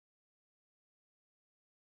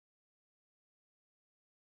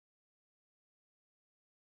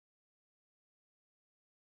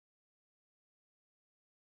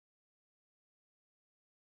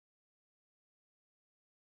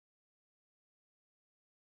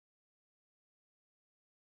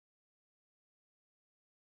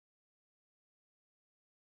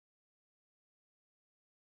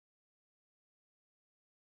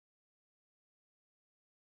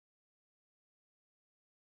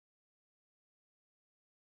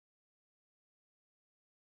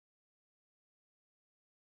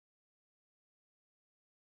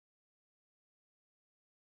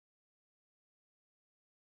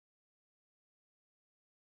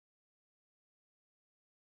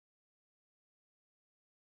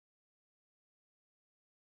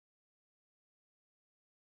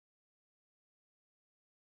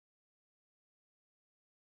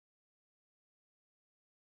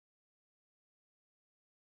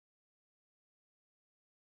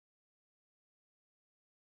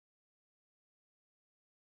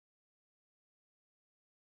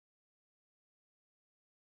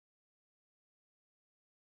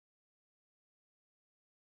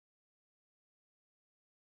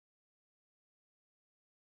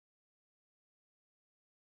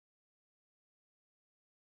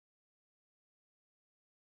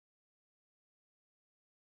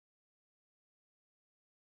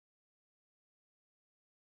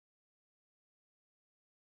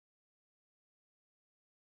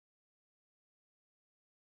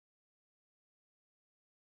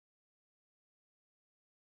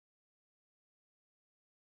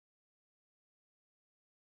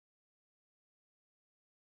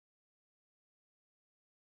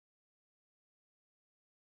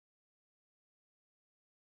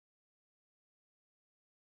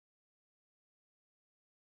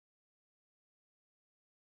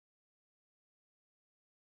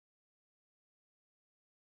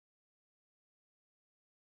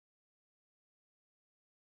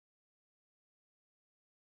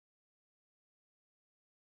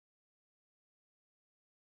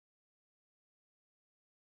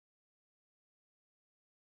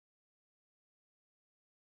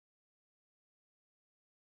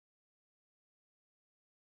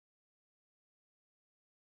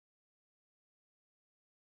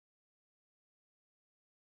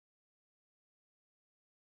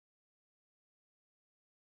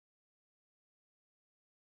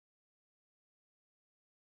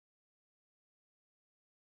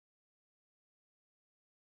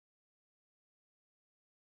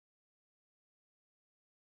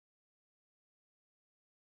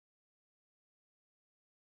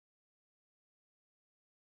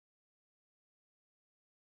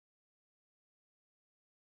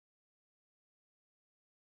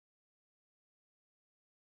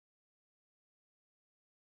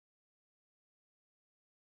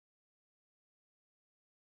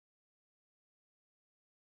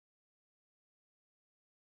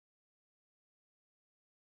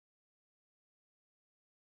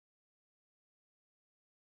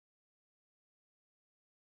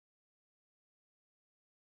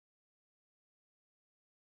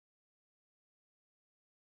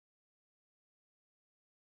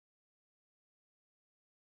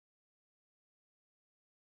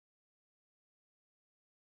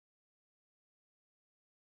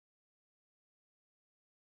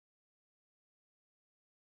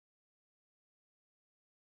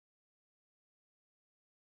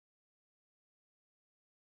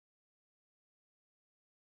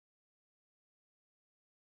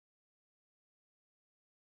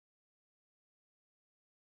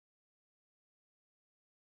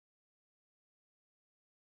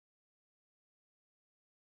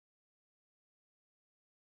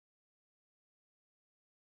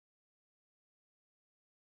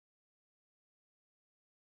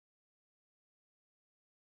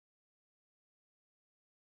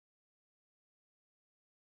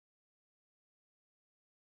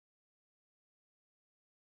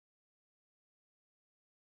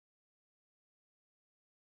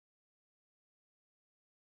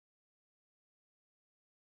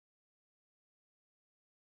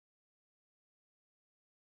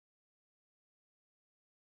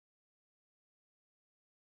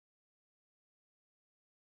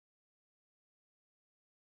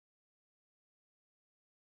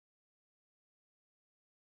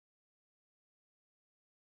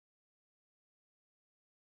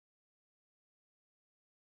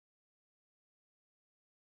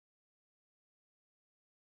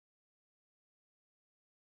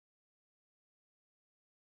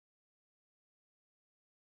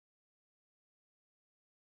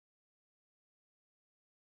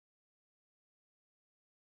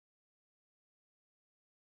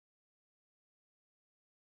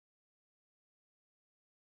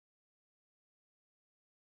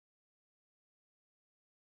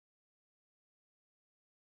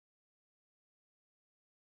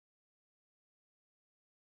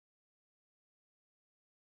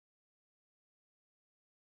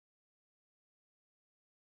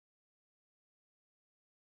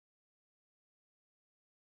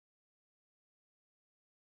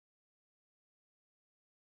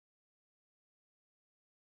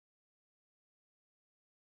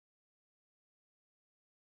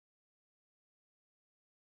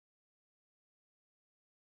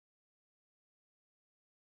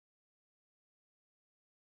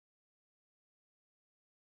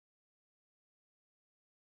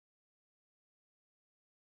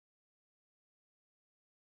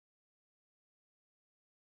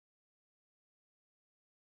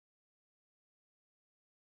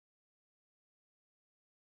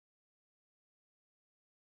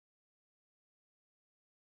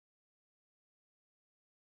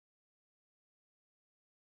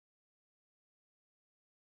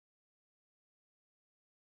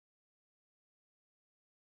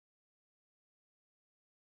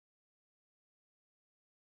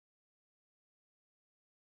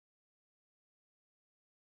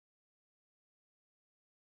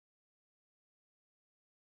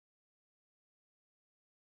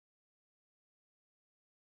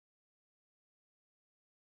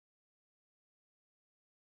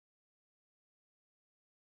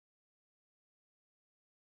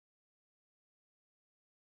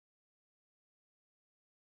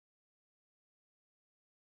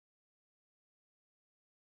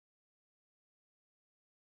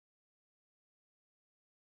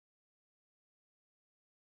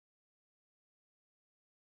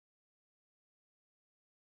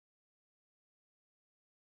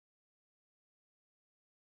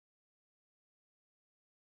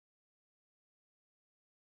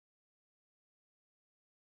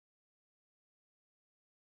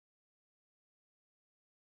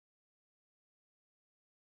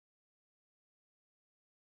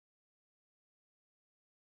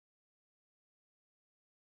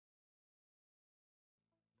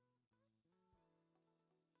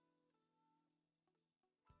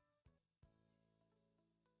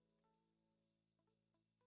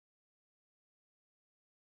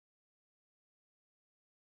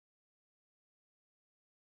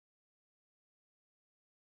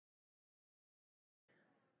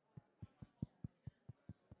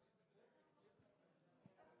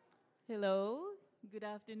Hello, good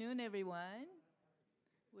afternoon, everyone.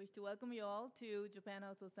 Wish to welcome you all to Japan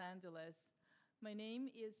House Los Angeles. My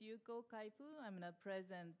name is Yuko Kaifu. I'm the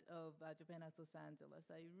president of Japan House Los Angeles.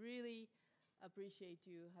 I really appreciate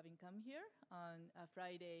you having come here on a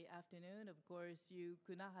Friday afternoon. Of course, you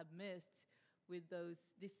could not have missed with those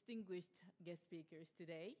distinguished guest speakers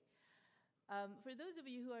today. For those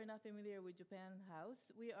of you who are not familiar with Japan House,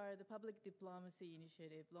 we are the public diplomacy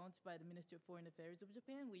initiative launched by the Ministry of Foreign Affairs of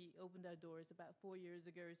Japan. We opened our doors about 4 years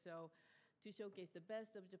ago or so to showcase the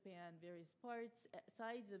best of Japan, various parts,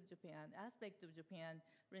 sides of Japan, aspects of Japan,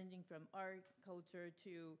 ranging from art, culture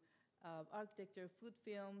to architecture, food,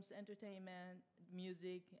 films, entertainment,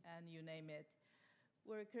 music, and you name it.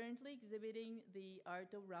 We're currently exhibiting the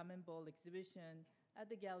Art of Ramen Bowl exhibition at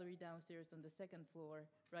the gallery downstairs on the second floor,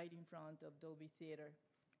 right in front of Dolby Theater.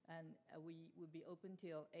 And we will be open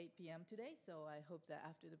till 8 p.m. today, so I hope that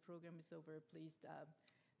after the program is over, please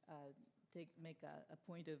make a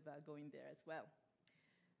point of going there as well.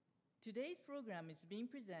 Today's program is being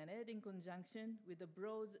presented in conjunction with the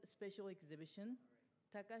Broad's special exhibition,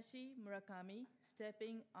 Takashi Murakami,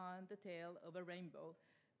 Stepping on the Tail of a Rainbow,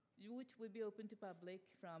 which will be open to public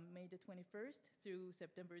from May the 21st through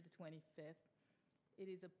September the 25th. It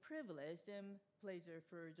is a privilege and pleasure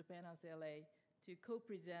for Japan House LA to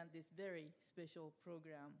co-present this very special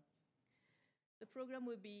program. The program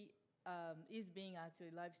is being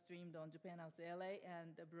actually live streamed on Japan House LA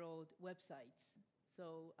and abroad websites.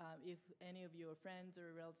 So if any of your friends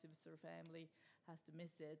or relatives or family has to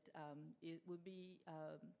miss it, it will be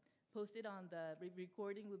posted on the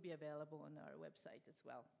recording will be available on our website as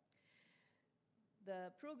well.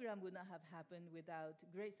 The program would not have happened without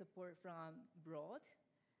great support from Broad,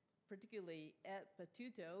 particularly Ed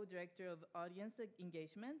Patuto, Director of Audience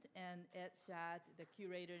Engagement, and Ed Schatt, the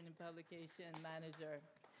Curator and Publication Manager.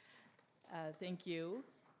 Thank you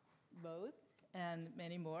both, and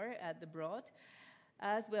many more at the Broad,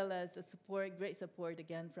 as well as the great support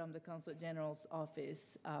again from the Consul General's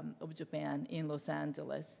Office of Japan in Los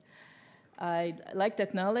Angeles. I'd like to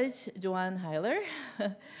acknowledge Joanne Heiler,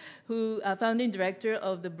 who founding director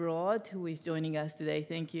of the Broad, who is joining us today.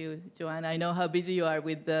 Thank you, Joanne. I know how busy you are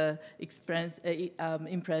with the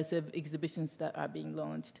impressive exhibitions that are being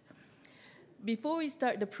launched. Before we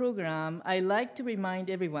start the program, I'd like to remind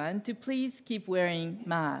everyone to please keep wearing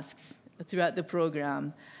masks throughout the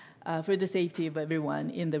program for the safety of everyone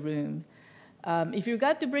in the room. If you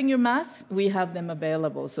got to bring your masks, we have them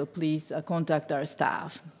available, so please contact our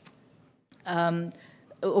staff.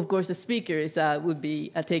 Of course, the speakers would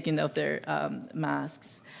be taking off their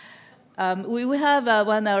masks. We will have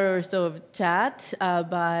 1 hour or so of chat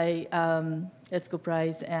by Etsuko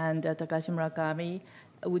Price and Takashi Murakami,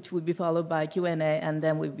 which will be followed by Q&A, and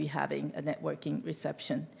then we'll be having a networking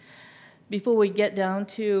reception. Before we get down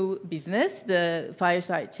to business, the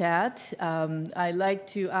fireside chat, I'd like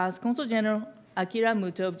to ask Consul General Akira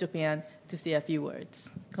Muto of Japan to say a few words.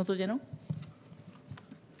 Consul General?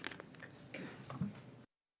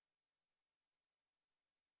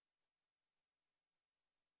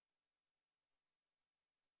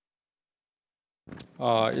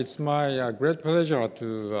 It's my great pleasure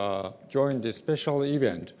to join this special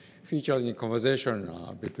event featuring a conversation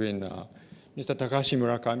between Mr. Takashi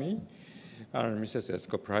Murakami and Mrs.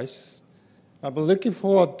 Etsuko Price. I've been looking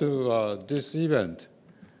forward to this event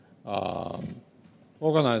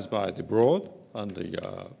organized by the Broad and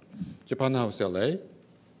the Japan House LA.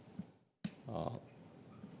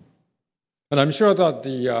 And I'm sure that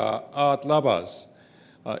the art lovers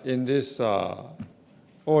in this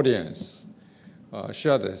audience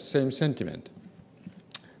share the same sentiment.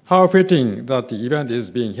 How fitting that the event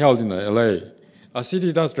is being held in LA, a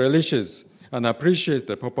city that relishes and appreciates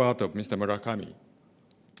the pop art of Mr. Murakami.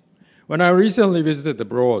 When I recently visited the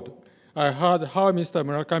Broad, I heard how Mr.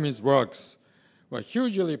 Murakami's works were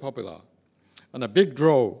hugely popular and a big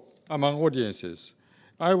draw among audiences.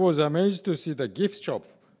 I was amazed to see the gift shop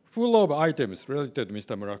full of items related to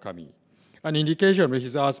Mr. Murakami, an indication of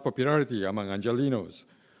his art's popularity among Angelenos.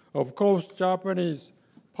 Of course, Japanese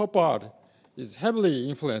pop art is heavily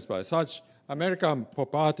influenced by such American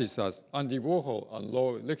pop artists as Andy Warhol and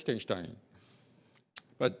Lord Lichtenstein.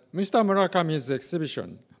 But Mr. Murakami's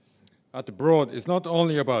exhibition at the Broad is not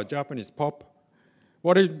only about Japanese pop.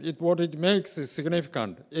 What it makes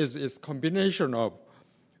significant is its combination of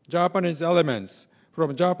Japanese elements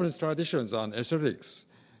from Japanese traditions and aesthetics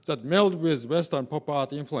that meld with Western pop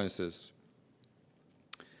art influences.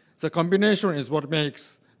 The combination is what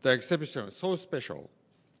makes the exhibition so special.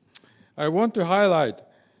 I want to highlight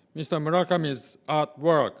Mr. Murakami's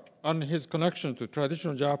artwork and his connection to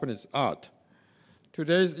traditional Japanese art.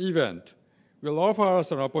 Today's event will offer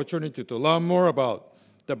us an opportunity to learn more about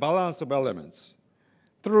the balance of elements.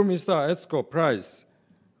 Through Mr. Etsuko Price,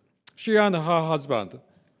 she and her husband,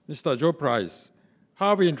 Mr. Joe Price,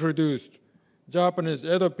 have introduced Japanese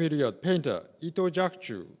Edo-period painter Ito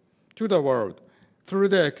Jakuchu to the world through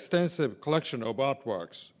their extensive collection of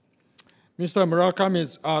artworks. Mr.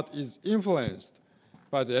 Murakami's art is influenced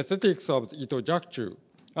by the aesthetics of Ito Jakuchu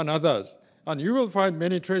and others, and you will find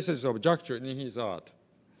many traces of Jakuchu in his art.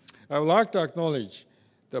 I would like to acknowledge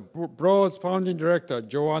the Broad's founding director,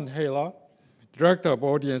 Joanne Hayler, director of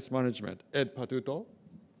audience management, Ed Patuto,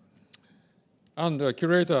 and the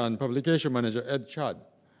curator and publication manager, Ed Chad,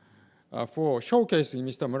 for showcasing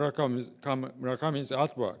Mr. Murakami's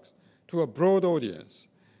artworks to a broad audience.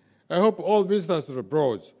 I hope all visitors to the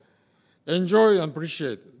Broads enjoy and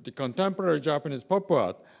appreciate the contemporary Japanese pop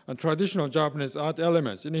art and traditional Japanese art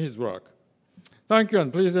elements in his work. Thank you,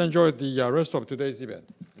 and please enjoy the rest of today's event.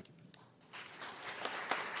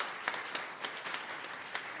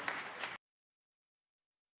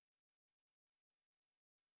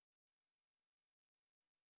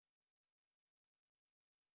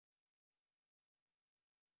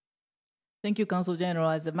 Thank you, Consul General.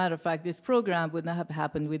 As a matter of fact, this program would not have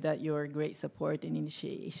happened without your great support and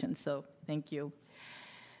initiation, so thank you.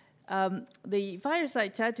 The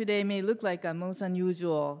fireside chat today may look like a most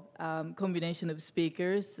unusual combination of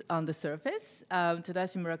speakers on the surface.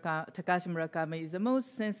 Takashi Murakami is the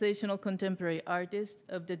most sensational contemporary artist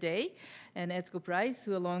of the day, and Etsuko Price,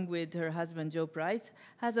 who along with her husband Joe Price,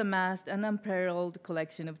 has amassed an unparalleled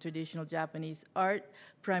collection of traditional Japanese art,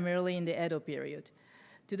 primarily in the Edo period.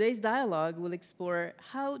 Today's dialogue will explore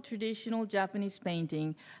how traditional Japanese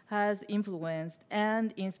painting has influenced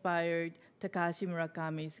and inspired Takashi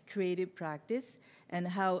Murakami's creative practice, and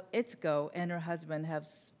how Etsuko and her husband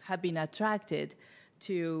have been attracted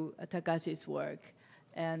to Takashi's work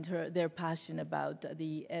and their passion about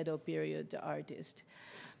the Edo period artist.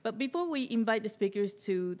 But before we invite the speakers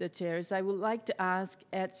to the chairs, I would like to ask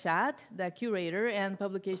Ed Chat, the curator and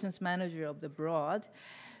publications manager of the Broad,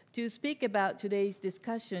 to speak about today's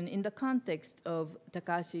discussion in the context of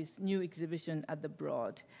Takashi's new exhibition at the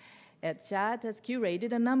Broad. Ed Chat has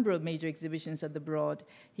curated a number of major exhibitions at the Broad.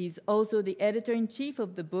 He's also the editor-in-chief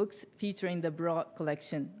of the books featuring the Broad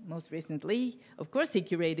collection. Most recently, of course, he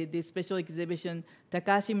curated this special exhibition,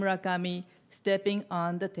 Takashi Murakami, Stepping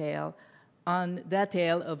on the Tail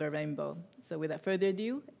of a Rainbow. So without further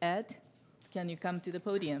ado, Ed, can you come to the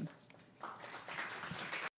podium?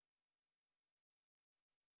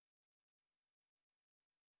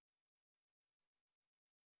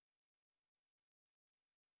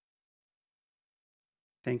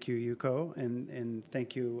 Thank you, Yuko, and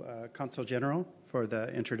thank you, Consul General, for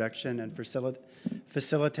the introduction and for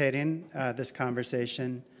facilitating this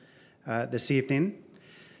conversation this evening.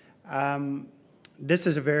 This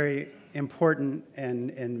is a very important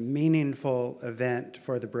and meaningful event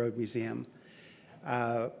for the Broad Museum.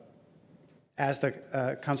 As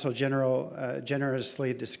the Consul General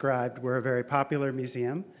generously described, we're a very popular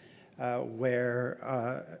museum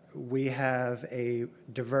where we have a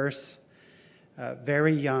diverse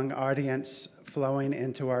very young audience flowing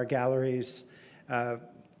into our galleries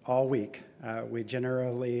all week. We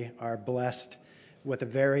generally are blessed with a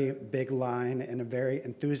very big line and a very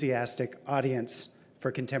enthusiastic audience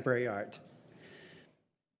for contemporary art.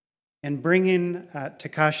 In bringing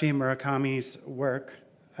Takashi Murakami's work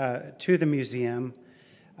to the museum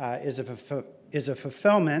is a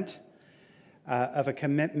fulfillment of a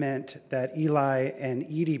commitment that Eli and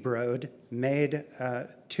Edie Broad made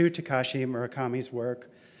to Takashi Murakami's work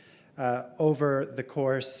over the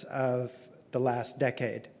course of the last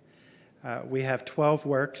decade. We have 12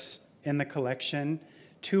 works in the collection,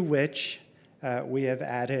 to which we have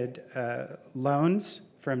added loans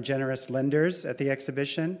from generous lenders at the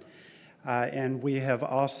exhibition, and we have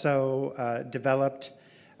also developed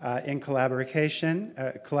in collaboration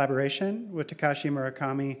with Takashi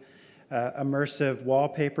Murakami immersive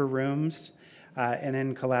wallpaper rooms, and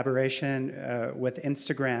in collaboration with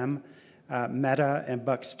Instagram, Meta, and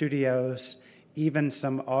Buck Studios, even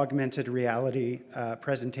some augmented reality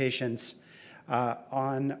presentations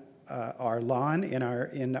on our lawn in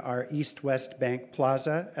our East-West Bank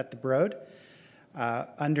Plaza at the Broad.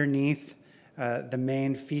 Underneath the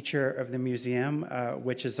main feature of the museum,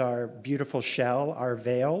 which is our beautiful shell, our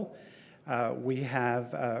veil, we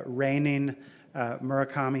have raining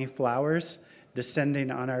Murakami flowers descending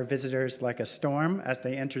on our visitors like a storm as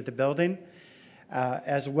they enter the building,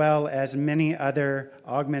 as well as many other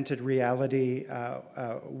augmented reality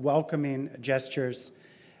welcoming gestures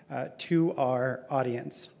to our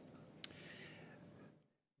audience.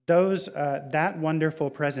 That wonderful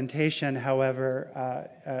presentation, however,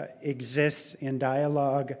 exists in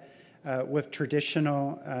dialogue with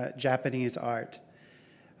traditional Japanese art.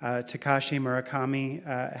 Takashi Murakami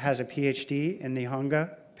has a PhD in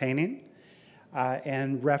Nihonga painting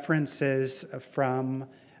and references from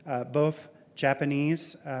both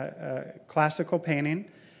Japanese classical painting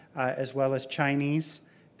as well as Chinese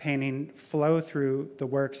painting flow through the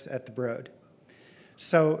works at the Broad.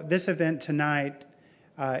 So this event tonight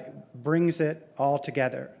brings it all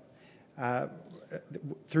together.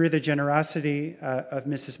 Through the generosity of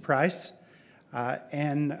Mrs. Price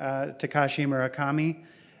and Takashi Murakami,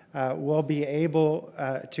 we'll be able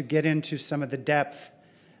to get into some of the depth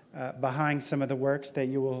behind some of the works that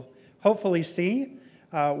you will hopefully see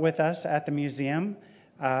with us at the museum.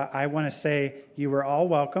 I want to say you are all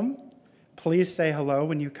welcome. Please say hello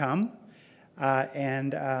when you come,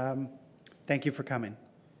 and thank you for coming.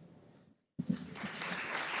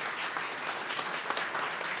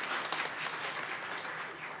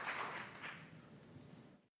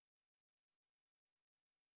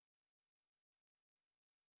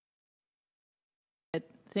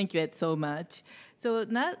 Thank you, Ed, so much. So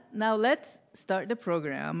now let's start the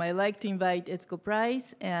program. I'd like to invite Etsuko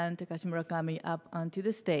Price and Takashi Murakami up onto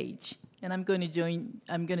the stage, and I'm going to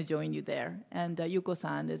join you there. And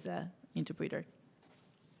Yuko-san is an interpreter.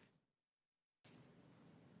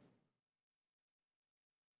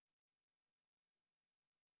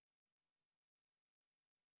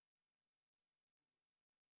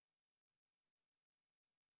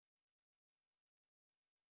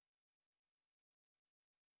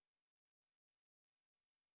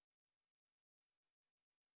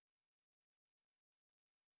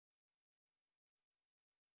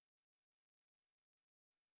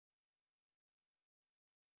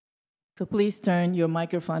 So please turn your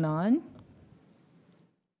microphone on.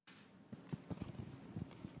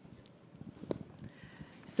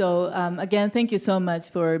 So again, thank you so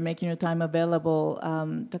much for making your time available,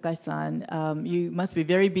 Takashi-san. You must be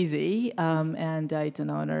very busy, and it's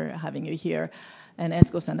an honor having you here, and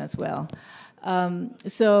Etsuko-san as well.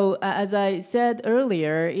 So as I said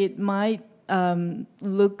earlier, it might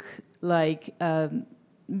look like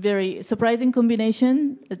very surprising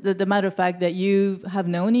combination, the matter of fact that you have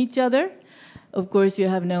known each other. Of course, you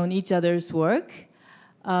have known each other's work.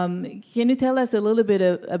 Can you tell us a little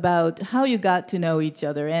bit about how you got to know each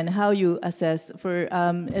other and how you assessed, for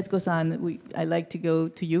Etsuko-san, I'd like to go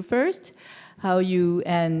to you first, how you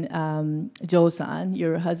and Jo-san,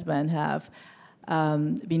 your husband, have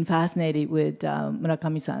been fascinated with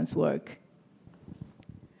Murakami-san's work.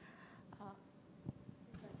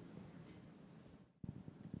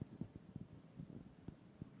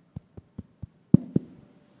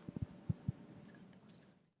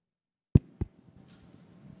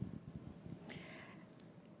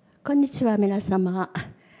 Konnichiwa, minasama.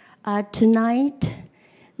 Tonight,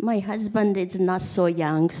 my husband is not so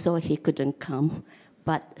young, so he couldn't come,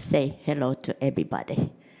 but say hello to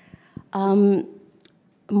everybody.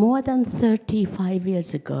 More than 35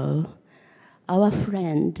 years ago, our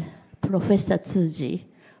friend, Professor Tsuji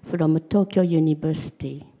from Tokyo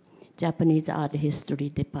University, Japanese Art History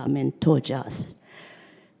Department, told us,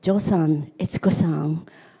 Jo-san, Etsuko-san,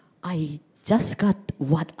 I just got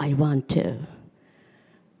what I want to.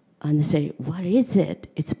 And I say, what is it?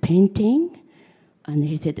 It's painting? And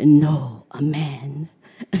he said, no, a man.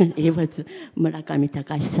 And it was Murakami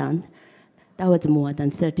Takashi-san. That was more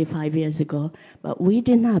than 35 years ago. But we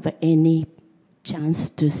didn't have any chance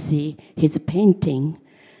to see his painting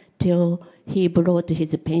till he brought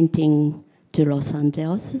his painting to Los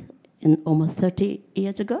Angeles in almost 30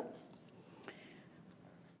 years ago.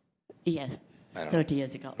 Yes, 30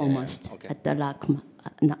 years ago, yeah, almost, okay. At the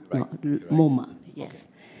MoMA, yes. Okay.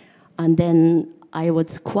 And then I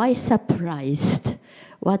was quite surprised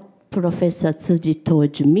what Professor Tsuji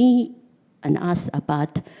told me and us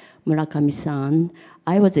about Murakami-san.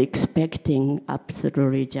 I was expecting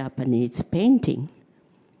absolutely Japanese painting,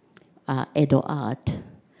 Edo art.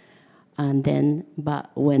 And then, but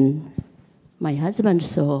when my husband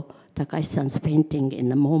saw Takashi-san's painting in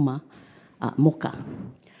the MoMA, Mocha,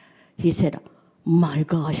 he said, my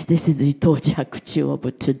gosh, this is Ito Jakuchi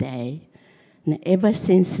of today. And ever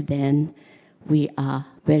since then, we are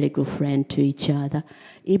very good friends to each other.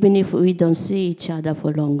 Even if we don't see each other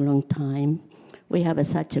for a long, long time, we have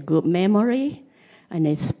such a good memory. And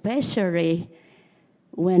especially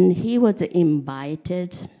when he was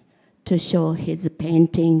invited to show his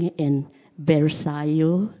painting in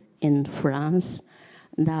Versailles in France,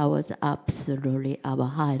 that was absolutely our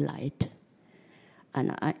highlight.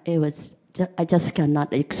 And I just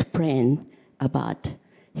cannot explain about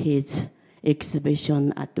his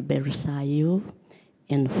exhibition at Versailles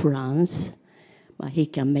in France. But he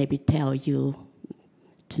can maybe tell you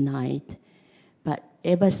tonight. But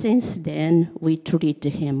ever since then, we treat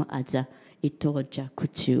him as a Ito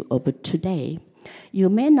Jakuchu of today. You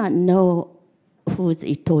may not know who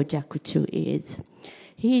Ito Jakuchu is.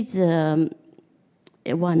 He's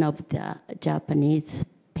one of the Japanese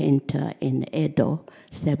painter in Edo,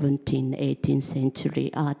 17th, 18th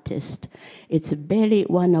century artist. It's very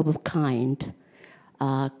one of a kind,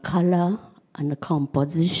 color and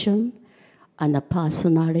composition and a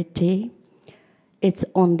personality. It's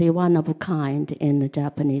only one of a kind in the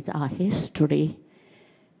Japanese art history.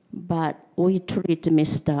 But we treat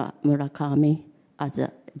Mr. Murakami as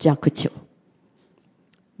a Jakuchu.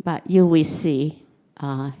 But you will see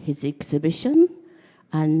his exhibition,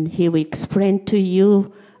 and he will explain to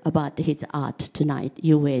you about his art tonight.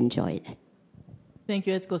 You will enjoy it. Thank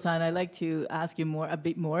you, Etsuko-san. I'd like to ask you a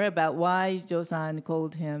bit more about why Joe-san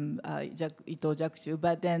called him Ito Jakuchu.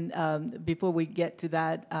 But then before we get to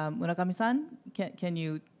that, Murakami-san, can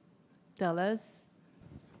you tell us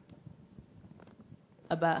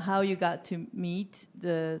about how you got to meet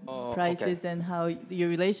the Prices, okay, and how your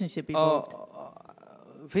relationship evolved?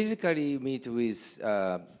 Physically meet with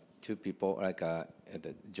two people, like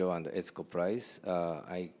Joe and Etsuko Price.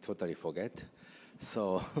 I totally forget.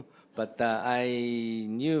 So, but I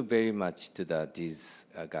knew very much to these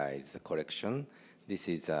guys' collection. This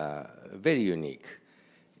is very unique,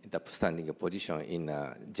 the standing position in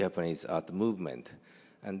Japanese art movement.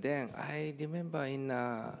 And then I remember in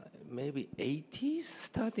maybe 80s,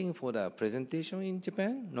 starting for the presentation in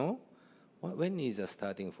Japan, no? When is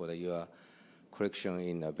starting for your collection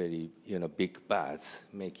in a very, big baths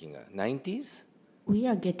making 90s? We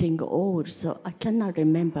are getting old, so I cannot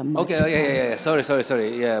remember much. Okay, yeah.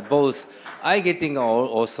 Sorry. Yeah, both. I getting old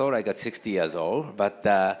also, like at 60 years old, but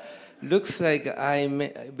looks like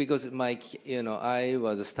because I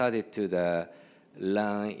was started to the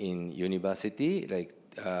learn in university, like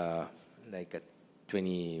at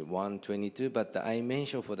 21, 22, but I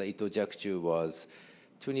mentioned for the Ito Jakuchu was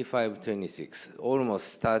 25, 26,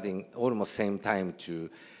 almost same time to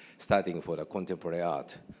starting for the contemporary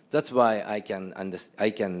art. That's why I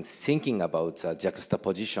can thinking about the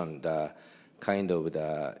juxtaposition, the kind of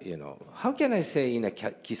the, how can I say in a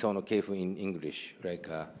Kisono Keifu in English? Like,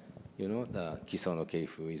 the Kisono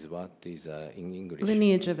Keifu is what is in English?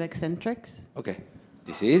 Lineage of eccentrics. Okay,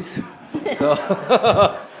 this is, so,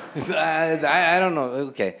 so I don't know,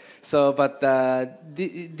 okay. So, but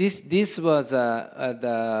this was,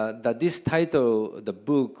 this title, the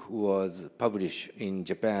book was published in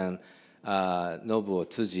Japan. Nobuo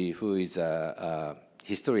Tsuji, who is a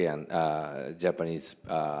historian, Japanese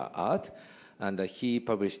art, and he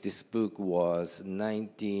published this book was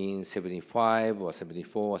 1975 or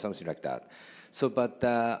 74 or something like that. So, but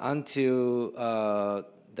until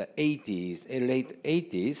the 80s, late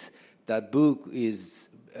 80s, that book is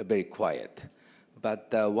very quiet.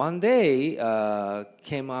 But one day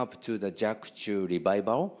came up to the Jakuchu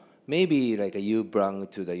revival, maybe like you bring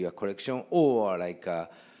to your collection, or like a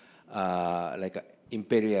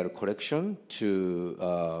imperial collection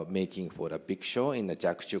to making for the big show in the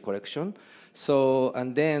Jakuchu collection. So,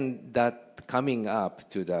 and then that coming up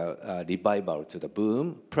to the revival, to the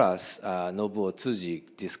boom, plus Nobuo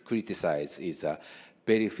Tsuji, this criticized is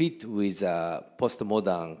very fit with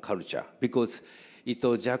postmodern culture, because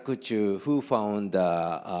Ito Jakuchu, who found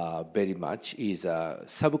very much, is a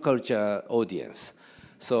subculture audience.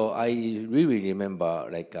 So I really remember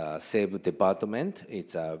like Save Department.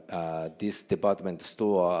 It's this department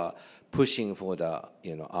store pushing for the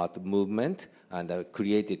art movement and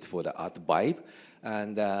created for the art vibe,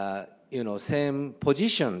 and same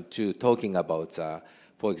position to talking about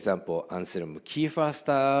for example Anselm Kiefer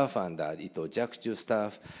stuff and Ito Jakuchu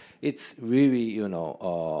stuff. It's really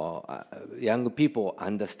young people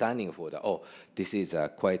understanding for this is a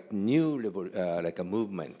quite new like a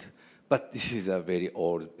movement. But this is a very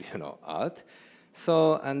old, art.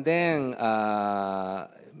 So, and then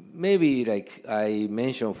maybe like I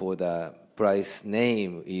mentioned for the Price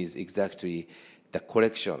name is exactly the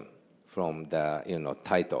collection from the,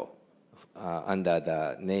 title under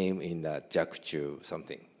the name in the Jakuchu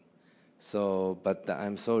something. So, but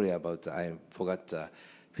I'm sorry about, I forgot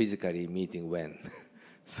physically meeting when.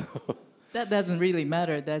 So. That doesn't really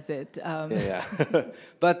matter, does it? Yeah.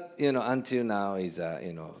 But, until now is,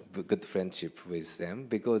 good friendship with them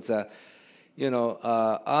because, art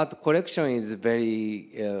collection is very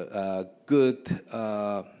good,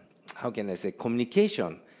 how can I say,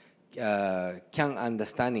 communication, can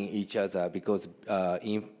understanding each other because,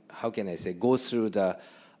 how can I say, go through the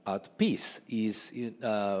art piece is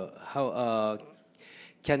how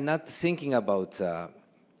cannot thinking about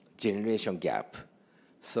generation gap.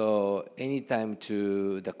 So anytime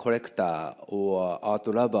to the collector or art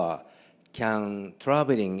lover can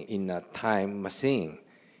traveling in a time machine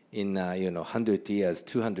in 100 years,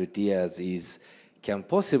 200 years is can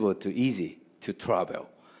possible to easy to travel.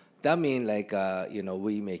 That means like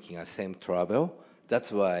we making a same travel.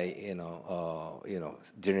 That's why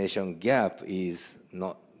generation gap is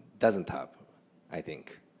not doesn't have, I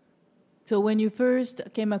think. So when you first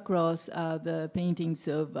came across the paintings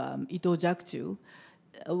of Ito Jakchu,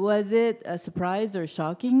 was it a surprise or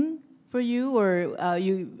shocking for you, or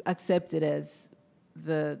you accepted as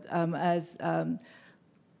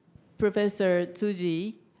Professor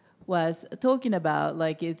Tsuji was talking about,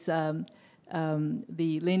 like it's the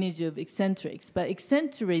lineage of eccentrics. But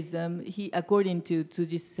eccentricism, according to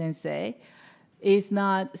Tsuji Sensei, is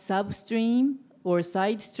not substream or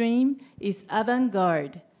side stream, it's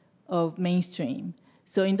avant-garde of mainstream.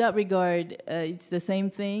 So in that regard, it's the same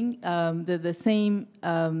thing, the same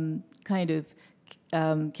kind of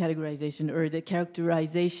categorization or the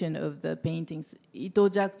characterization of the paintings. Ito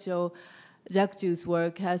Jakchu's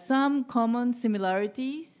work has some common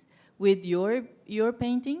similarities with your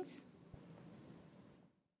paintings?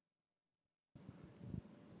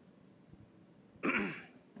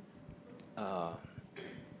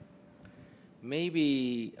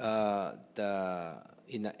 Maybe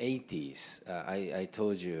in the 80s, I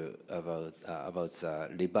told you about the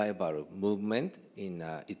revival movement in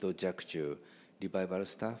Ito Jakchu revival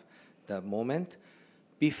stuff. The moment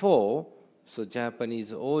before, so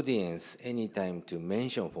Japanese audience anytime to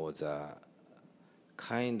mention for the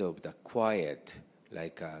kind of the quiet,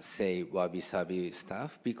 like say wabi-sabi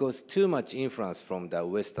stuff, because too much influence from the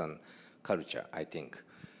Western culture, I think.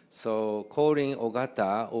 So calling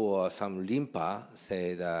Ogata or some Rimpa,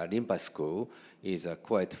 say the Rimpa school, is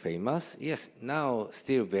quite famous. Yes, now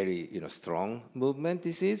still very strong movement.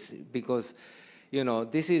 This is because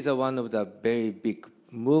this is one of the very big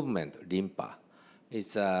movement. Rimpa,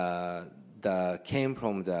 it's came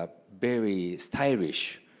from the very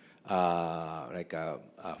stylish like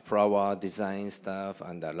flower design stuff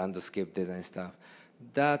and the landscape design stuff.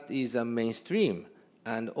 That is a mainstream,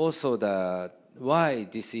 and also why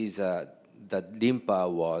this is that Rimpa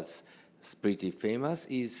was pretty famous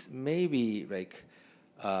is maybe like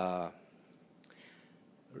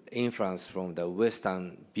influence from the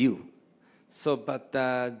Western view. So, but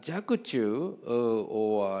Jakuchu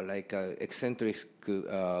or like eccentrics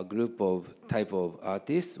group of type of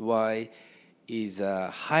artists, why is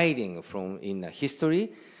hiding from in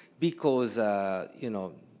history? Because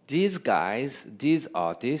these guys, these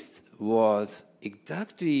artists was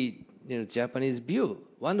exactly Japanese view.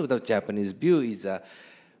 One of the Japanese view is a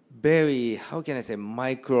very, how can I say,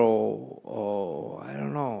 micro, or I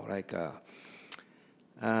don't know, like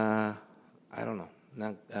I don't know,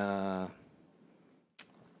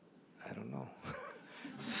 I don't know.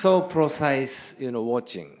 So precise,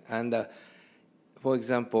 watching. And for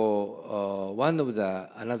example, one of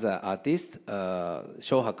another artist,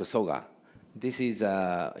 Shohaku Soga. This is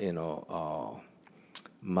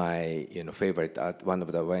my favorite art, one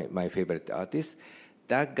of my favorite artists.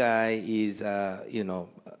 That guy is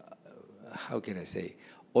how can I say,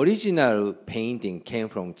 original painting came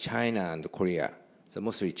from China and Korea, so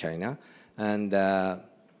mostly China, and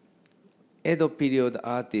Edo-period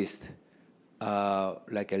artist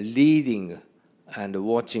like a leading and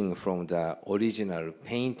watching from the original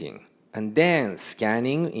painting, and then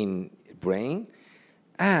scanning in brain,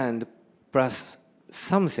 and plus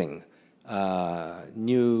something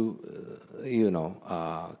new,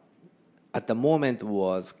 at the moment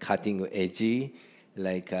was cutting edgy,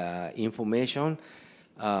 like information.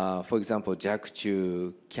 For example,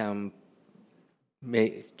 Jakchu can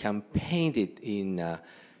paint it in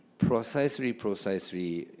precisely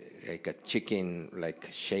like a chicken like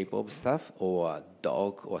shape of stuff, or a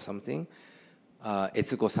dog or something.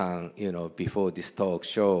 Etsuko-san, before this talk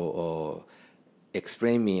show,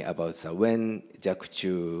 explained me about when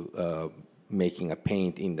Jakchu making a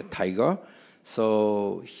paint in the tiger.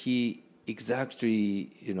 So he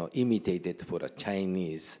exactly imitated for the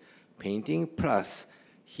Chinese painting, plus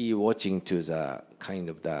he watching to the kind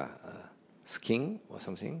of the skin or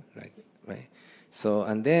something, right? So,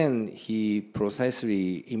 and then he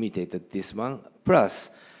precisely imitated this one,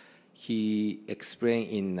 plus he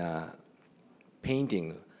explained in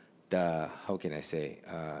painting the, how can I say,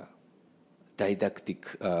 didactic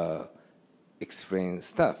explain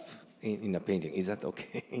stuff in a painting. Is that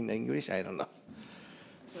okay in English? I don't know.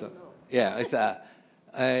 So yeah, it's I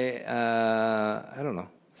don't know.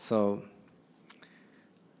 So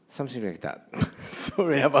Something like that.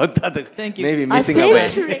 Sorry about that. Thank you. Maybe missing away.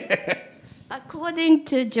 Eccentric, according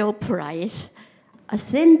to Joe Price,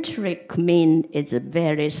 eccentric mean is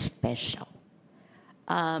very special.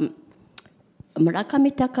 Murakami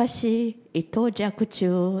Takashi, Ito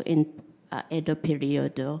Jakuchu in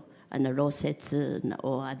Edo-period and Rosetsu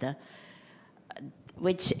or other,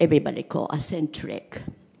 which everybody call eccentric.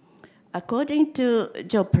 According to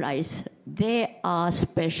Joe Price, they are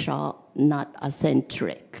special, not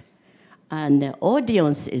eccentric. And the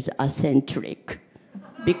audience is eccentric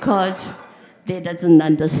because they doesn't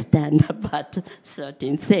understand about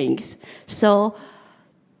certain things. So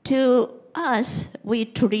to us, we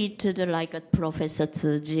treated like Professor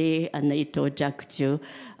Tsuji and Ito Jakuchu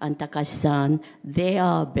and Takashi-san, they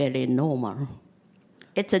are very normal.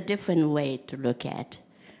 It's a different way to look at.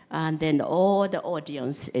 And then all the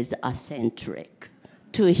audience is eccentric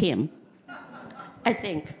to him. I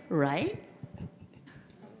think, right?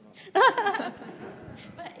 But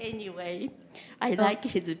anyway, I like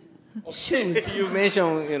his shoes. You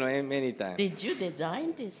mentioned, many times. Did you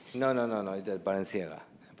design this? No. It's a Balenciaga,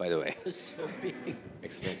 by the way. So big.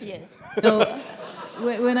 Expensive. Yes. So,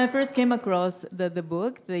 when I first came across the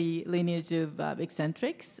book, The Lineage of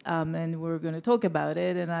Eccentrics, and we were going to talk about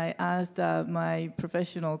it, and I asked my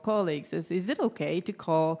professional colleagues, is it okay to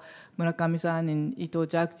call Murakami-san and Ito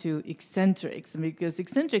Jakuchu eccentrics? Because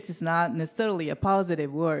eccentrics is not necessarily a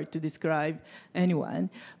positive word to describe anyone,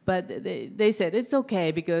 but they said it's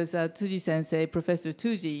okay because Tsuji-sensei, Professor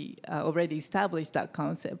Tsuji, already established that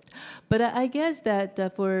concept. But I guess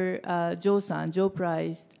that for Joe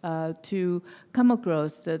Price, to come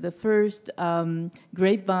across the first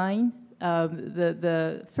grapevine,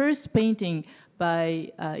 the first painting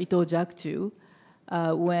by Ito Jakuchu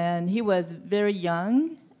when he was very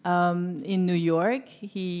young in New York.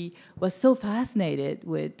 He was so fascinated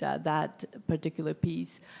with that particular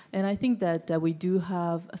piece. And I think that we do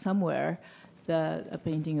have somewhere a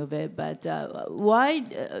painting of it. But why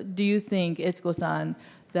do you think, Etsuko-san,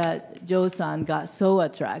 that Joe-san got so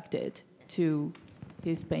attracted to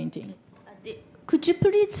his painting? Could you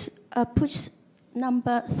please push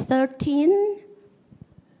number 13?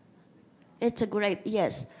 It's a great,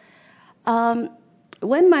 yes.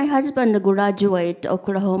 When my husband graduated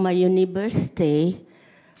Oklahoma University,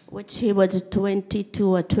 which he was 22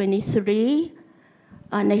 or 23,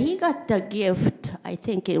 and he got a gift, I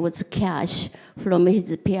think it was cash, from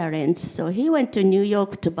his parents. So he went to New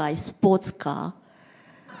York to buy a sports car.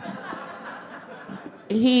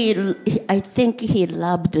 I think he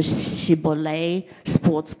loved the Chevrolet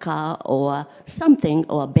sports car or something,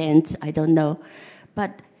 or Benz, I don't know.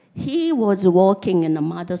 But he was walking in the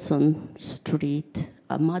Madison Street,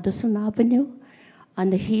 Madison Avenue,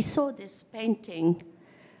 and he saw this painting,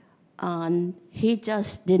 and he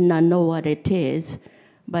just did not know what it is.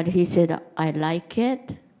 But he said, I like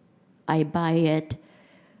it, I buy it.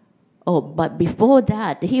 Oh, but before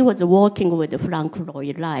that, he was walking with Frank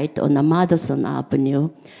Lloyd Wright on the Madison Avenue.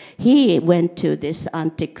 He went to this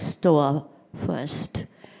antique store first,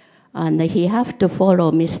 and he had to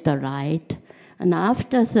follow Mr. Wright. And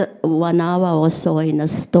after 1 hour or so in the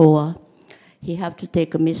store, he had to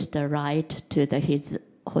take Mr. Wright to his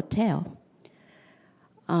hotel.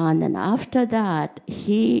 And then after that,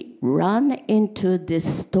 he ran into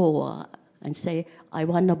this store and say, I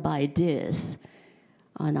want to buy this.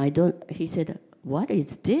 And he said, what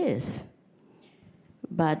is this?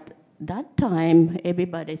 But that time,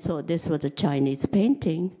 everybody thought this was a Chinese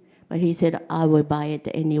painting. But he said, I will buy it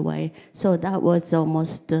anyway. So that was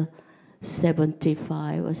almost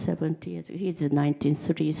 75 or 70 years. He's in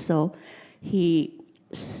 1903, so he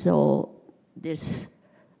saw this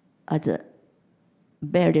as a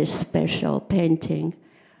very special painting.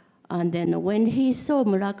 And then when he saw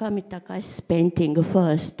Murakami Takashi's painting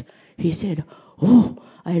first, he said, oh,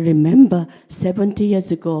 I remember 70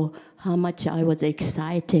 years ago how much I was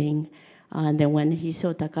exciting. And then when he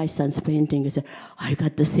saw Takashi-san's painting, he said, I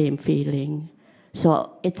got the same feeling.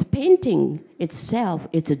 So its painting itself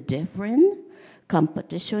is different,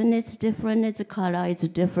 composition is different, its color is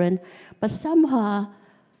different, but somehow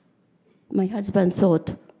my husband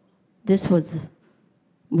thought this was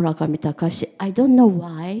Murakami Takashi. I don't know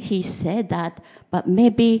why he said that, but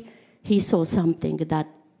maybe he saw something that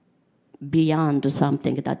beyond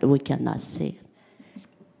something that we cannot see.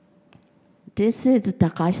 This is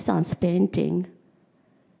Takashi-san's painting.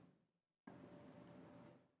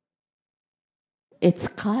 Its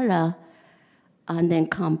color and then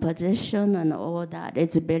composition and all that,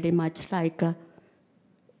 it's very much like,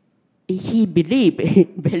 he believed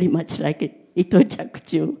very much like Ito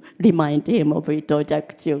Jakuchu, remind him of Ito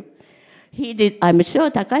Jakuchu. he did. I'm sure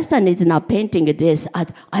Takashi-san is not painting this as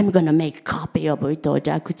I'm going to make a copy of Ito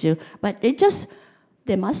Jakuchu, but it just,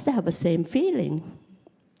 they must have the same feeling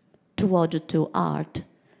toward to art.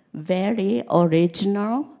 Very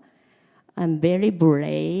original and very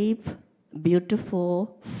brave,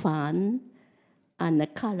 beautiful, fun, and the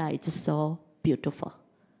color is so beautiful.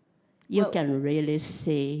 You can really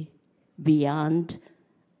see beyond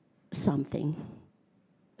something.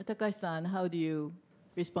 Takashi-san, how do you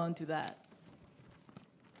respond to that?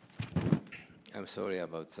 I'm sorry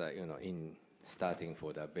about that, in starting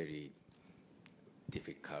for the very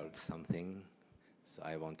difficult something. So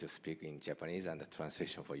I want to speak in Japanese and the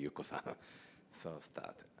translation for Yuko-san. So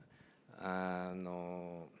start.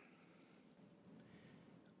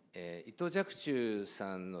 伊藤若冲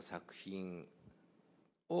さんの作品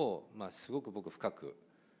を、すごく僕深く、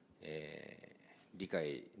理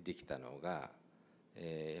解できたのが、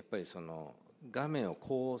やっぱりその画面を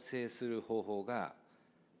構成する方法が、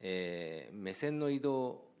目線の移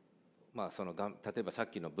動、例えばさっ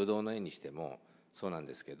きのブドウの絵にしてもそうなん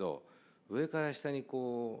ですけど、上から下に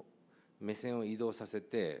こう目線を移動させ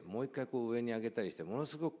てもう一回こう上に上げたりして、もの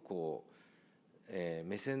すごくこう、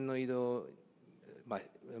目線の移動、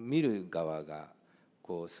見る側が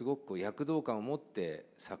こうすごく躍動感を持って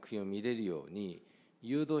作品を見れるように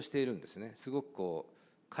誘導しているんですね。すごくこ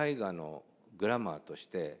う絵画のグラマーとし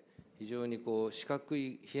て非常にこう四角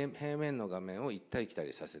い平面の画面を行ったり来た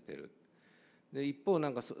りさせてる。で一方な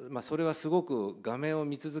んかそれはすごく画面を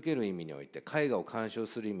見続ける意味において、絵画を鑑賞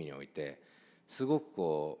する意味においてすごく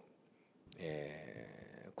こう、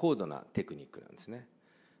高度なテクニックなんですね。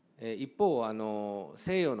一方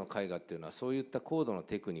西洋の絵画っていうのはそういった高度の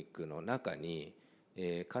テクニックの中に、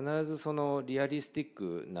必ずそのリアリスティッ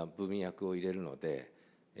クな文脈を入れるので、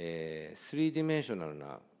3ディメンショナル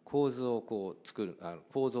な構図をこう作る、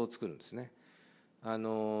構造を作るんですね。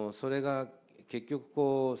それが結局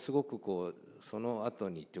こうすごくこうその後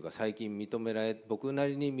にっていうか最近僕な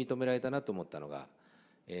りに認められたなと思ったのが、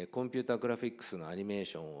コンピューターグラフィックスのアニメー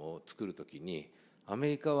ションを作るときにアメ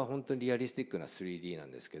リカは本当にリアリスティックな 3D な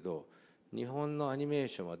んですけど、日本のアニメー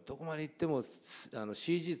ションはどこまで行っても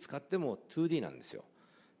CG 使っても 2D なんですよ。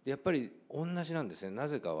でやっぱり同じなんですね。な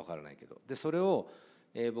ぜかわからないけど。でそれを、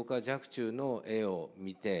僕は若冲の絵を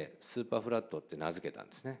見てスーパーフラットって名付けたん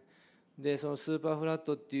ですね。でそのスーパーフラッ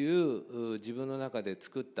トっていう自分の中で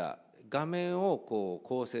作った画面をこう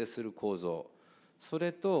構成する構造、そ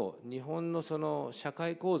れと日本のその社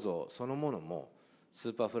会構造そのものもス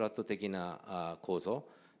ーパーフラット的な構造、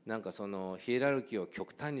なんかそのヒエラルキーを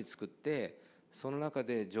極端に作ってその中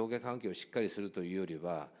で上下関係をしっかりするというより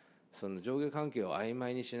は、その上下関係を曖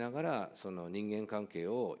昧にしながらその人間関係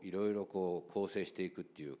をいろいろこう構成していくっ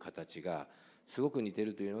ていう形がすごく似て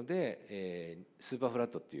るというので、スーパーフラッ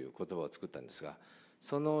トっていう言葉を作ったんですが、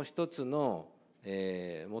その一つの、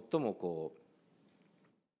最もこ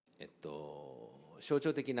う、象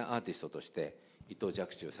徴的なアーティストとして伊藤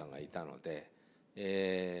若冲さんがいたので、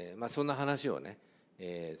そんな話をね、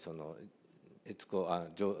その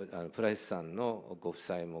プライスさんのご夫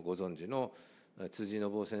妻もご存知の辻信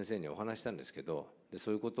夫先生にお話したんですけど、で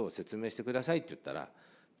そういうことを説明してくださいって言ったら、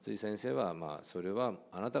辻先生はそれは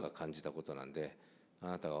あなたが感じたことなんで、あ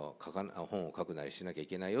なたが本を書くなりしなきゃい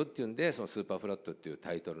けないよっていうんで、そのスーパーフラットっていう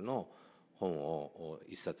タイトルの本を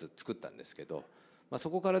一冊作ったんですけど、そ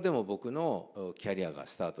こからでも僕のキャリアが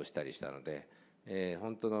スタートしたりしたので、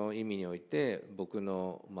本当の意味において僕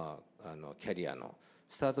の、キャリアの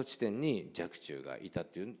スタート地点に若冲がいたっ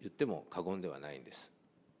て言っても過言ではないんです。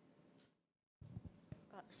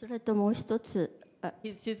それともう一つ。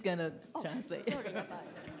She's gonna translate.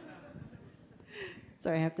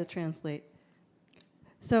 Sorry, I have to translate.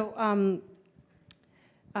 So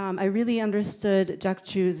I really understood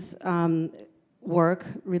Jakchu's work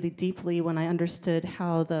really deeply when I understood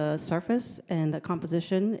how the surface and the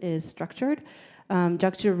composition is structured.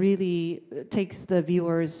 Jakchu really takes the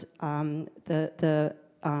viewer's the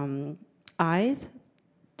eyes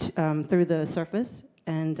through the surface,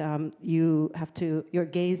 and your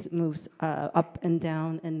gaze moves up and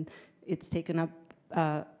down, and it's taken up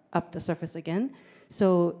the surface again.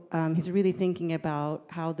 So he's really thinking about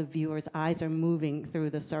how the viewer's eyes are moving through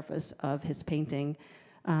the surface of his painting.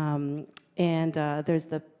 And there's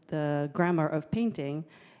the grammar of painting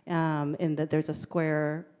in that there's a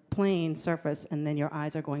square plane surface, and then your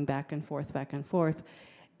eyes are going back and forth, back and forth.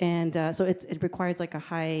 And so it requires like a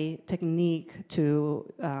high technique to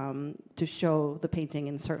show the painting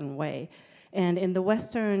in a certain way. And in the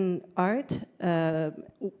Western art,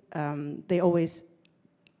 they always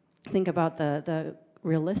think about the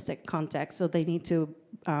realistic context, so they need to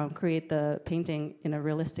create the painting in a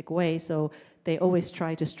realistic way. So they always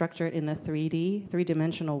try to structure it in a 3D,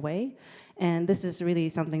 three-dimensional way. And this is really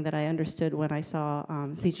something that I understood when I saw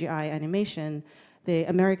CGI animation. The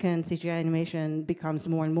American CGI animation becomes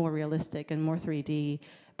more and more realistic and more 3D.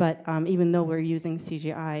 But even though we're using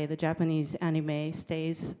CGI, the Japanese anime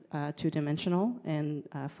stays two-dimensional and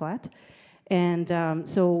flat. And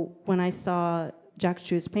so when I saw Jack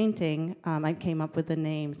Chu's painting, I came up with the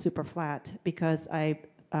name Super Flat because I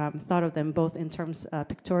thought of them both in terms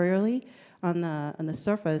pictorially. On the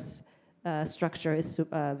surface, structure is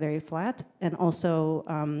very flat, and also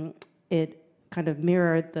it kind of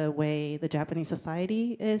mirrored the way the Japanese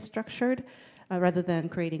society is structured. Rather than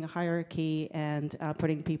creating a hierarchy and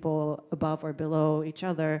putting people above or below each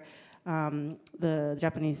other, the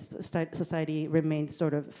Japanese society remained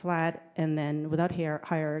sort of flat and then without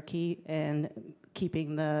hierarchy and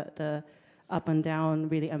keeping the up and down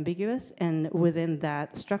really ambiguous. And within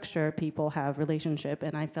that structure, people have relationship,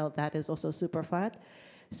 and I felt that is also super flat.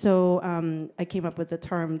 So I came up with the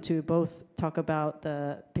term to both talk about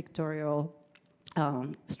the pictorial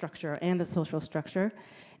structure and the social structure.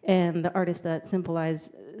 And the artist that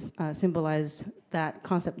symbolized that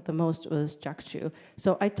concept the most was Jack Chu.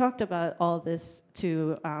 So I talked about all this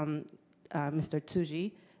to Mr.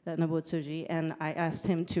 Tsuji, Nobuo Tsuji, and I asked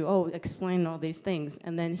him to explain all these things.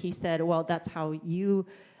 And then he said, well, that's how you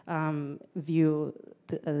view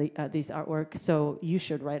these artwork, so you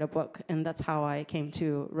should write a book. And that's how I came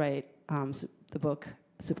to write the book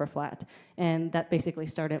Super Flat. And that basically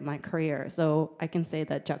started my career. So I can say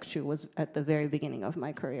that Jack Chu was at the very beginning of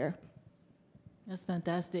my career. That's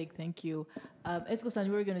fantastic. Thank you. Etsuko-san,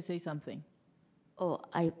 you were going to say something. Oh,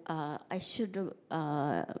 I should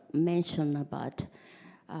mention about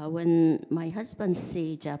when my husband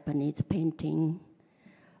see Japanese painting,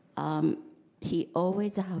 he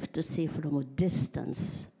always have to see from a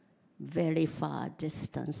distance, very far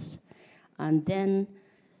distance, and then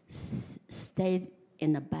stay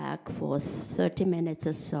in the back for 30 minutes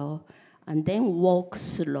or so, and then walk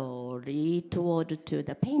slowly toward to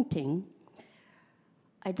the painting.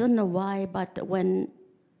 I don't know why, but when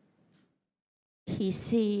he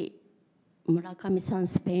see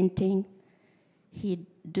Murakami-san's painting, he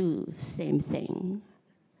do same thing.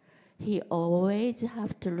 He always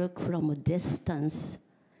have to look from a distance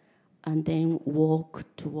and then walk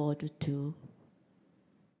toward to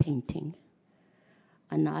painting.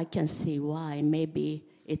 And I can see why. Maybe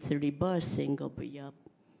it's a reversing of your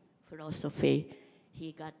philosophy.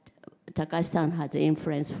 Takashi-san has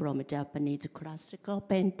influence from Japanese classical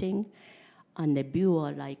painting, and the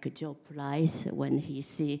viewer like Joe Price, when he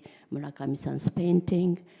see Murakami-san's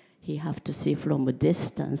painting, he have to see from a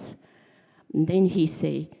distance. And then he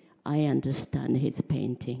say, I understand his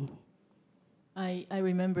painting. I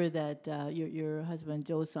remember that your husband,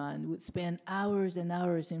 Joe-san, would spend hours and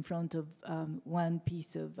hours in front of one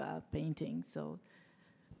piece of painting. So,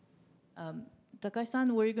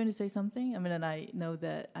 Takashi-san, were you going to say something? I mean, and I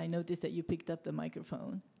noticed that you picked up the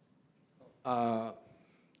microphone. あ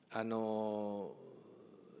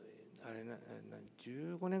れな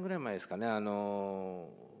15年ぐらい前ですかね、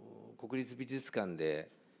国立美術館で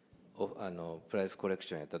プライスコレク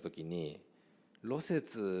ションやった時に露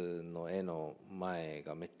雪の絵の前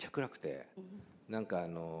がめっちゃ暗くて、なんか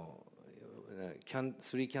3キ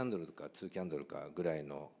ャンドルとか2キャンドルかぐらい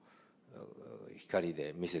の光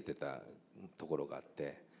で見せてたところがあっ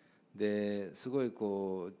て、ですごい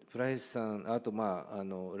こうプライスさん、あと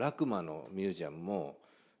ラクマのミュージアムも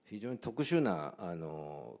非常に特殊な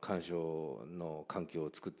鑑賞の環境を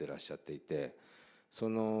作ってらっしゃっていて、そ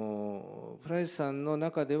のプライスさんの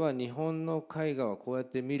中では日本の絵画はこうやっ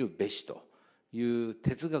て見るべしという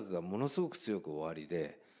哲学がものすごく強くおあり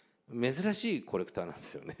で、珍しいコレクターなんで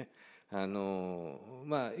すよね。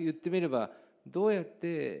言ってみればどうやっ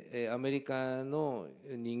てアメリカの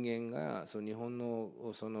人間がその日本の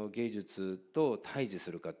その芸術と対峙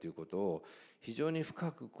するかということを非常に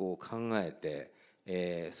深くこう考え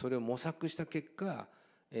て、それを模索した結果、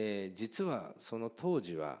実はその当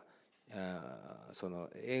時はその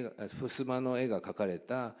襖の絵が描かれ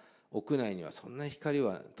た屋内にはそんな光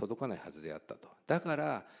は届かないはずであったと。だか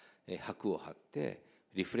ら箔を貼って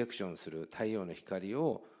リフレクションする太陽の光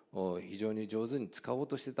を非常に上手に使おう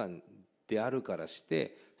としてたんであるからし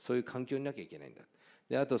て、そういう環境になきゃいけないんだ。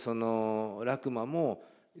であとそのラクマも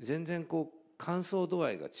全然こう乾燥度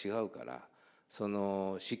合いが違うから、そ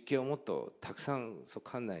の湿気をもっとたくさん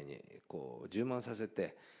館内にこう充満させ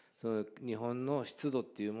て、その日本の湿度っ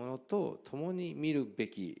ていうものと共に見るべ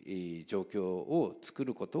き状況を作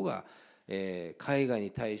ることが、絵画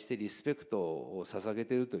に対してリスペクトを捧げ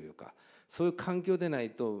ているというか、そういう環境でな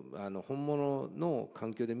いと本物の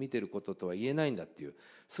環境で見てることとは言えないんだっていう、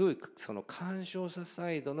すごいその鑑賞者サ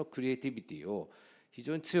イドのクリエイティビティを非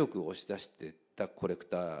常に強く押し出していったコレク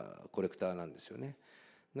ターなんですよね。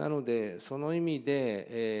なのでその意味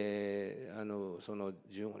で、その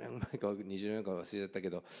15年前か20年か忘れちゃったけ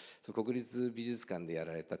ど、国立美術館でや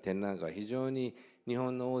られた展覧会は非常に日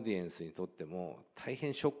本のオーディエンスにとっても大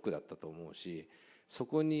変ショックだったと思うし、そ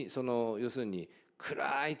こに要するに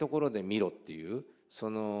暗いところで見ろっていうそ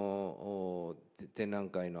の展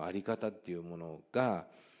覧会の在り方っていうものが、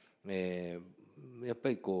やっぱ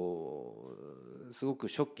りこうすごく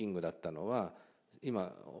ショッキングだったのは、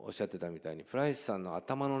今おっしゃってたみたいにプライスさんの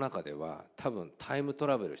頭の中では多分タイムト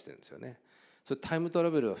ラベルしてるんですよね。それタイムト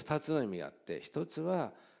ラベルは2つの意味があって、一つ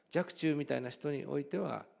は若冲みたいな人において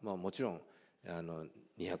は、もちろん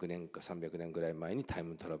200年か300年ぐらい前にタイ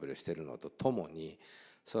ムトラベルしてるのとともに、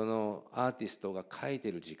そのアーティストが描い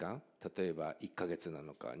てる時間、例えば1ヶ月な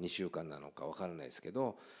のか2週間なのか分からないですけ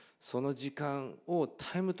ど、その時間を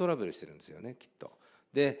タイムトラベルしてるんですよね、きっと。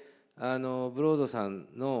でブロードさん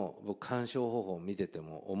の僕鑑賞方法を見てて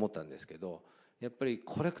も思ったんですけど、やっぱり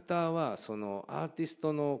コレクターはそのアーティス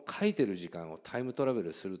トの描いてる時間をタイムトラベ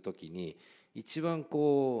ルするときに一番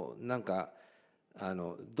こうなんか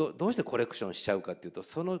どうしてコレクションしちゃうかっていうと、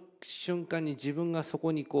その瞬間に自分がそ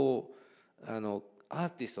こにこうアー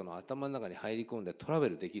ティストの頭の中に入り込んでトラベ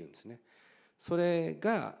ルできるんですね。それ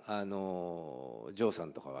がジョーさ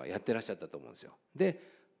んとかはやってらっしゃったと思うんですよ。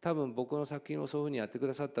で多分僕の作品をそういうふうにやってく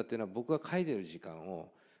ださったっていうのは、僕が描いてる時間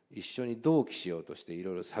を一緒に同期しようとしてい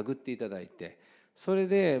ろいろ探っていただいて、それ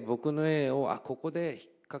で僕の絵をここで引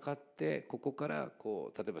っかかって、ここから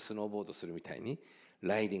こう例えばスノーボードするみたいに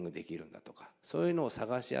ライディングできるんだとか、そういうのを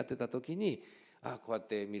探し当てた時にこうやっ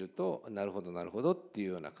て見るとなるほどなるほどってい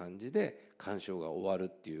うような感じで鑑賞が終わ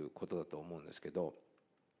るっていうことだと思うんですけど、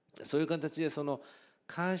そういう形でその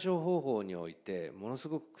鑑賞方法においてものす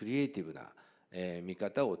ごくクリエイティブな見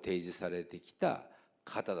方を提示されてきた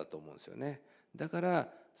方だと思うんですよね。だから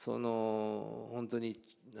その本当に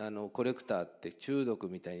コレクターって中毒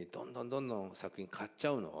みたいにどんどん作品買っち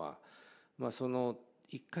ゃうのは、その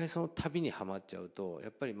一回その旅にはまっちゃうと、や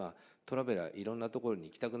っぱりトラベラーいろんなところに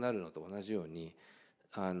行きたくなるのと同じように、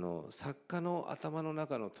作家の頭の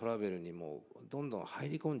中のトラベルにもどんどん入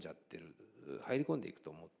り込んでいく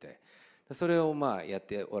と思って、それをやっ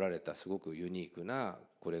ておられたすごくユニークな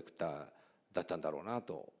コレクターだったんだろうっ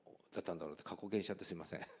て過去形しちゃってすいま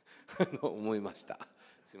せん思いました。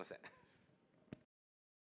すいません。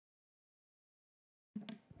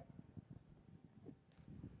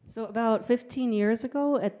So about 15 years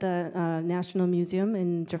ago at the National Museum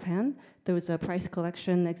in Japan, there was a Price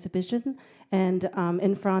collection exhibition, and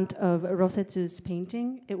in front of Rosetsu's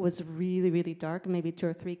painting, it was really, really dark, maybe 2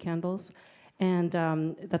 or 3 candles, and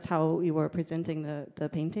that's how we were presenting the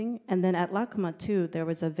painting. And then at LACMA too, there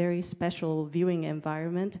was a very special viewing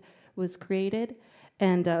environment was created.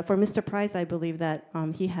 And for Mr. Price, I believe that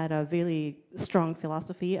he had a really strong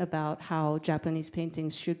philosophy about how Japanese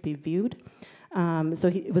paintings should be viewed. So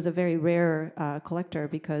he was a very rare collector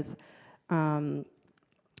because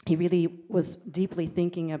he really was deeply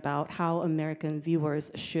thinking about how American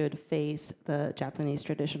viewers should face the Japanese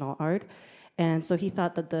traditional art. And so he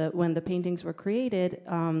thought that when the paintings were created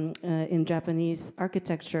in Japanese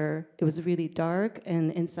architecture, it was really dark,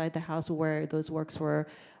 and inside the house where those works were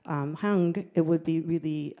hung, it would be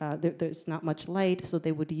really, there's not much light, so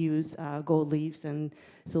they would use gold leaves and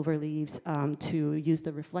silver leaves to use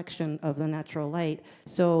the reflection of the natural light.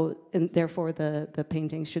 So, and therefore, the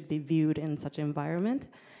paintings should be viewed in such an environment.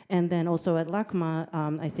 And then also at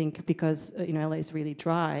LACMA, I think because LA is really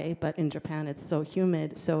dry, but in Japan it's so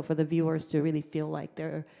humid, so for the viewers to really feel like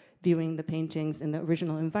they're viewing the paintings in the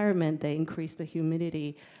original environment, they increase the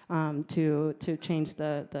humidity to change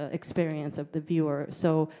the experience of the viewer.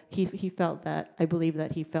 So he felt that, I believe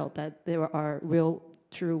that he felt that there are real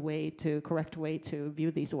correct way to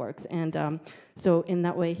view these works. And so in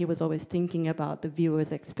that way, he was always thinking about the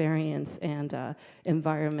viewer's experience and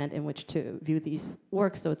environment in which to view these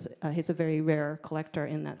works. So he's a very rare collector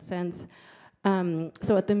in that sense.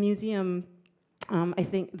 So at the museum, I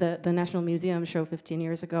think the National Museum show 15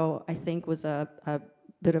 years ago, I think was a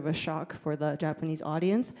bit of a shock for the Japanese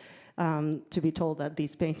audience to be told that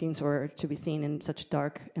these paintings were to be seen in such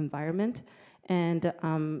dark environment. And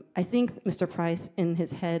I think Mr. Price, in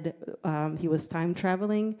his head, he was time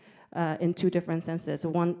traveling in 2 different senses.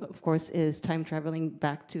 One, of course, is time traveling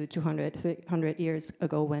back to 300 years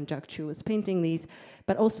ago when Jakchu was painting these,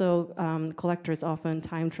 but also collectors often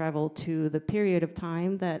time travel to the period of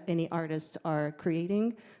time that any artists are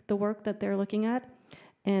creating the work that they're looking at.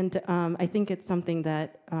 And I think it's something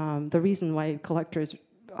that the reason why collectors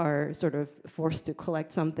are sort of forced to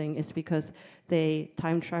collect something is because they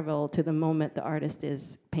time travel to the moment the artist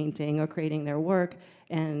is painting or creating their work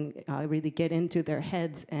and really get into their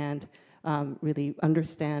heads and really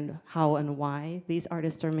understand how and why these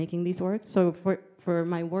artists are making these works. So for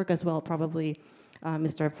my work as well, probably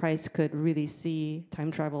Mr. Price could really see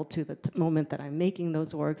time travel to the moment that I'm making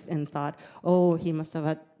those works and thought, oh, he must have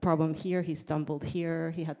had a problem here, he stumbled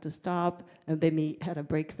here, he had to stop, and maybe had a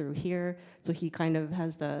breakthrough here. So he kind of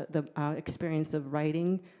has the experience of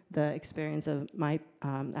writing, the experience of my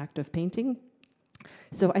act of painting.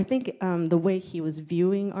 So I think the way he was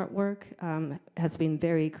viewing artwork has been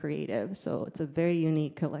very creative. So it's a very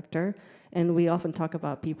unique collector. And we often talk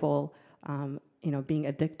about people being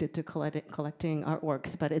addicted to collecting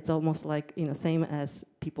artworks, but it's almost like, same as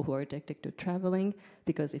people who are addicted to traveling,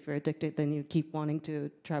 because if you're addicted, then you keep wanting to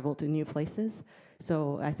travel to new places.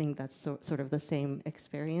 So I think that's sort of the same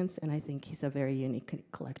experience, and I think he's a very unique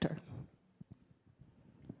collector.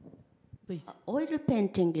 Please. Oil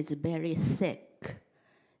painting is very thick.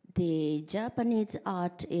 The Japanese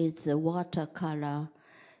art is watercolor,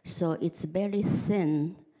 so it's very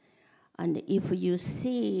thin. And if you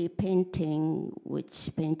see painting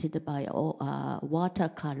which painted by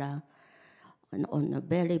watercolor and on a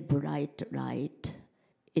very bright light,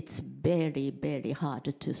 it's very, very hard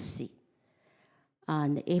to see.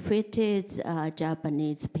 And if it is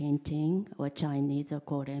Japanese painting or Chinese or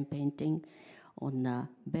Korean painting on a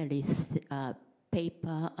very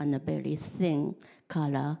paper and a very thin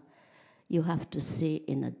color, you have to see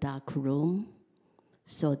in a dark room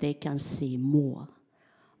so they can see more.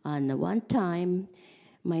 And one time,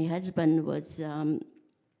 my husband was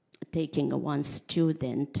taking one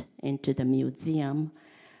student into the museum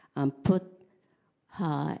and put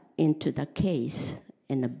her into the case,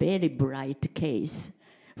 in a very bright case,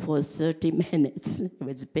 for 30 minutes. It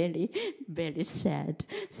was very, very sad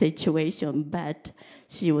situation, but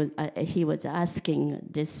he was asking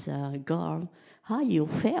this girl how you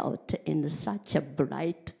felt in such a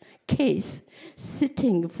bright case,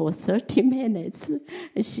 sitting for 30 minutes.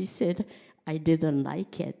 And she said, I didn't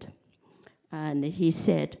like it. And he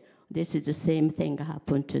said, this is the same thing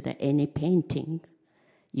happened to any painting.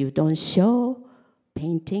 You don't show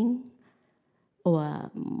painting or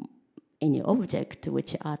any object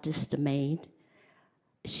which artist made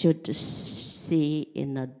should see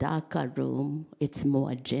in a darker room. It's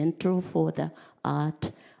more gentle for the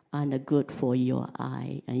art and good for your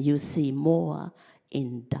eye. And you see more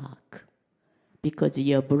in dark, because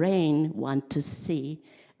your brain wants to see,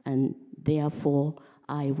 and therefore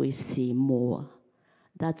I will see more.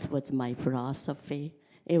 That was my philosophy.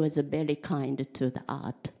 It was very kind to the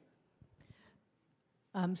art.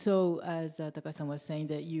 So as Takashi was saying,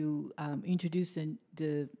 that you introduced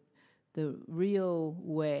the real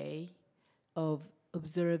way of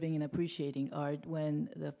observing and appreciating art when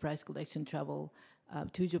the Price collection traveled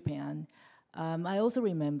to Japan. I also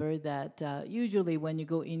remember that usually when you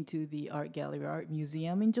go into the art gallery, art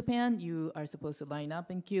museum in Japan, you are supposed to line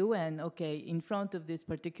up in queue, and okay, in front of this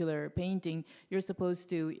particular painting, you're supposed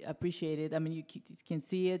to appreciate it. I mean, you can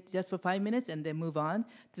see it just for 5 minutes and then move on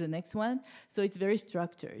to the next one. So it's very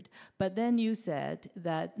structured. But then you said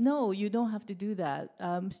that, no, you don't have to do that.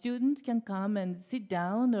 Students can come and sit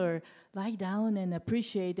down or lie down and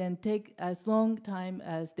appreciate and take as long time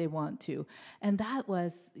as they want to. And that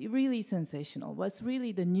was really sensational. Was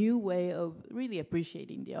really the new way of really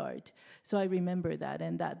appreciating the art. So I remember that,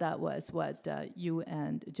 and that was what you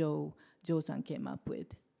and Joe-san came up with.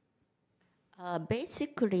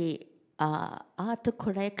 Basically, art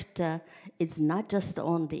collector is not just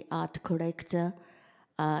only art collector,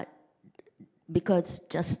 because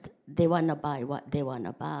just they want to buy what they want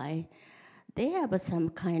to buy. They have some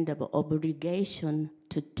kind of obligation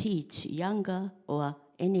to teach younger or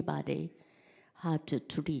anybody how to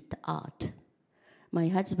treat art. My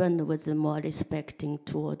husband was more respecting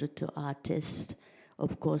toward the artist,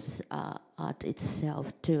 of course, art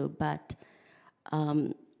itself too, but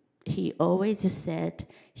he always said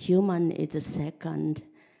human is second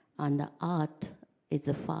and art is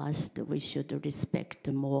first. We should respect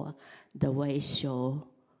more the way show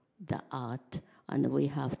the art. And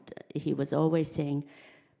he was always saying,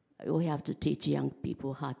 we have to teach young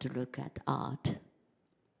people how to look at art.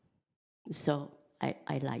 So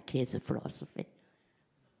I like his philosophy.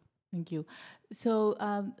 Thank you. So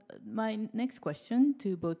my next question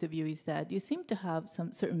to both of you is that you seem to have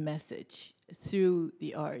some certain message through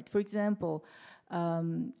the art. For example,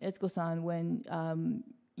 Etsuko-san, when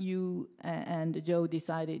you and Joe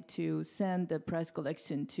decided to send the Price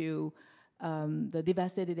collection to the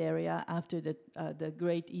devastated area after the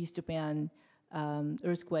Great East Japan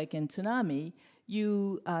earthquake and tsunami,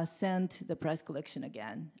 you sent the prize collection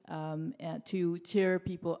again to cheer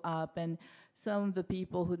people up. And some of the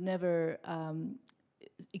people who never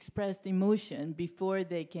expressed emotion before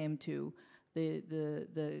they came to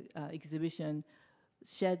the exhibition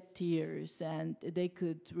shed tears, and they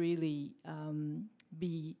could really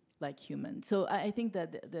be like human. So I think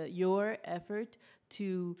that your effort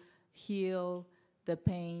to heal the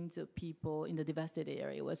pains of people in the devastated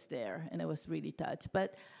area was there, and I was really touched.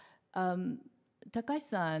 But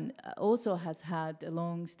Takashi-san also has had a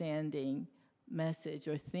long-standing message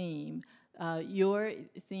or theme. Your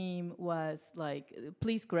theme was like,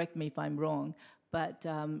 please correct me if I'm wrong, but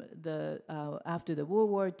after the World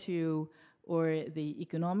War II, or the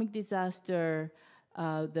economic disaster,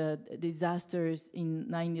 the disasters in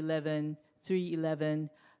 9/11, 3/11.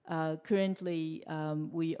 Currently,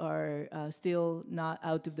 we are still not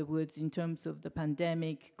out of the woods in terms of the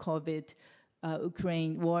pandemic, COVID,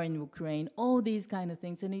 Ukraine, war in Ukraine, all these kind of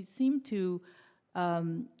things. And it seemed to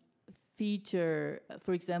feature,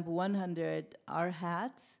 for example, 100 our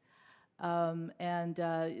hats, and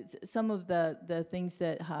some of the things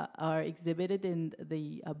that are exhibited in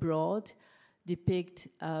the abroad depict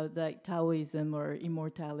like Taoism or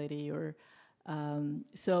immortality. Or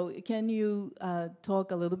so can you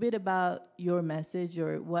talk a little bit about your message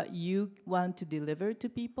or what you want to deliver to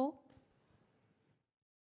people?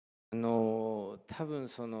 多分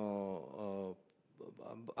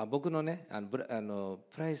僕のね、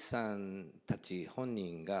プライスさんたち本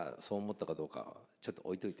人がそう思ったかどうかはちょっと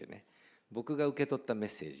置いといてね、僕が受け取ったメッ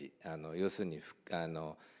セージ、要するに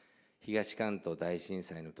東関東大震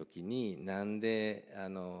災の時になんで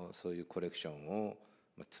そういうコレクションを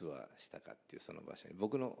ツアーしたかっていうその場所に、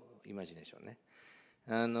僕のイマジネーションね、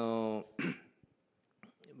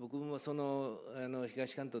僕も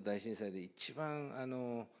東関東大震災で一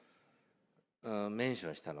番メンシ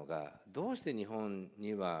ョンしたのが、どうして日本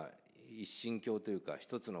には一神教というか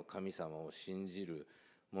一つの神様を信じる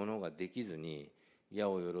ものができずに、八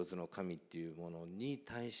百万の神っていうものに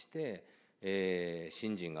対して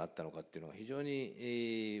信心があったのかっていうのが非常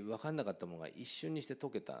に分かんなかったものが一瞬にして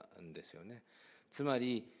解けたんですよね。つま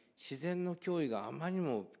り自然の脅威があまりに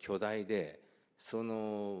も巨大で、いろ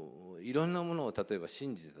んなものを例えば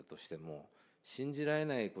信じてたとしても信じられ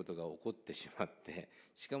ないことが起こってしまって、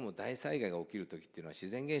しかも大災害が起きる時っていうのは自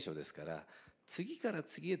然現象ですから、次から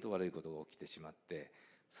次へと悪いことが起きてしまって、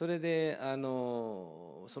それでそ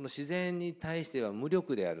の自然に対しては無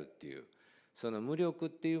力であるっていう、その無力っ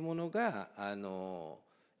ていうものが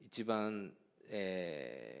一番、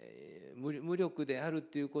無力であるっ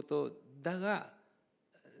ていうことだが、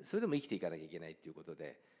それでも生きていかなきゃいけないっていうこと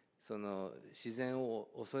で、その自然を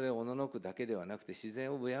恐れおののくだけではなくて、自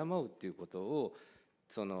然を敬うっていうことを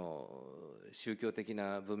その宗教的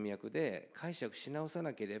な文脈で解釈し直さ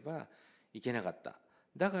なければいけなかった。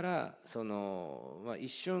だから一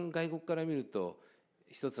瞬外国から見ると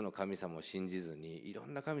一つの神様を信じずにいろ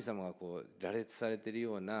んな神様がこう羅列されている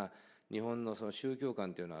ような日本のその宗教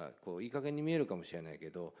観というのはこういい加減に見えるかもしれないけ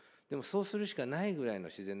ど、でもそうするしかないぐらいの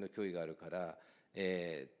自然の脅威があるから、と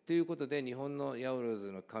いうことで日本の八百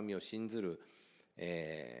万の神を信ずる、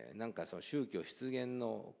なんかその宗教出現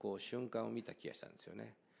のこう瞬間を見た気がしたんですよ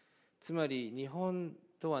ね。つまり日本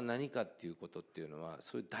とは何かっていうことっていうのは、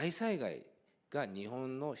そういう大災害が日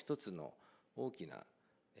本の一つの大きな、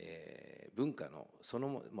文化の底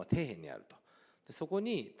辺にあると。でそこ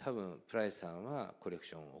に多分プライスさんはコレク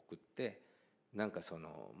ションを送って、なんか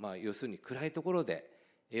要するに暗いところで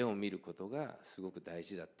絵を見ることがすごく大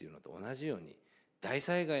事だっていうのと同じように、大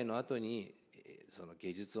災害の後にその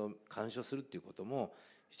芸術を鑑賞するっていうことも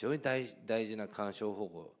非常に大事な鑑賞方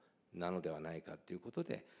法なのではないかっていうこと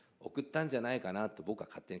で送ったんじゃないかなと僕は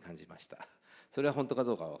勝手に感じました。それは本当か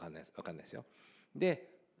どうかは分かんないですよ。で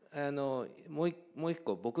もう一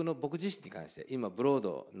個僕自身に関して今ブロー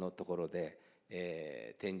ドのところで、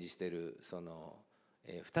展示している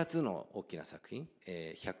2つの大きな作品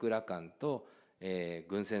「百羅漢」と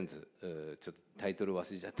群仙図、ちょっとタイトル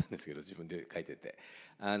忘れちゃったんですけど自分で書いてて、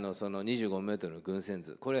その25メートルの群仙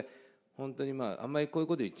図、これ本当にあんまりこういう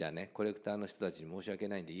こと言っちゃねコレクターの人たちに申し訳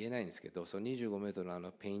ないんで言えないんですけど、その25メートル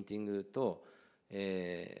のペインティングと、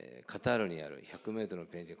カタールにある100メートルの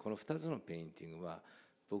ペインティング、この2つのペインティングは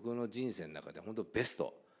僕の人生の中で本当ベス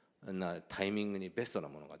トなタイミングにベストな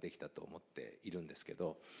ものができたと思っているんですけ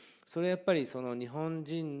ど、それやっぱりその日本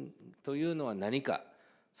人というのは何か、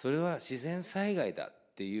それは自然災害だっ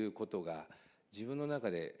ていうことが自分の中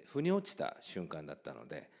で腑に落ちた瞬間だったの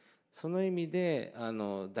で、その意味で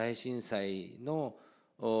大震災の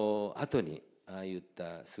後にああいっ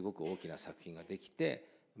たすごく大きな作品ができて、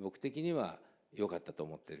僕的には良かったと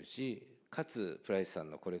思ってるし、かつプライスさん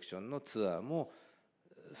のコレクションのツアーも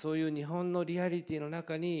そういう日本のリアリティの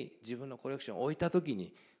中に自分のコレクションを置いた時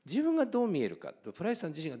に自分がどう見えるか、プライスさ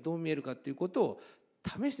ん自身がどう見えるかっていうことを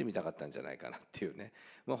試してみたかったんじゃないかなっていうね、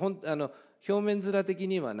表面面的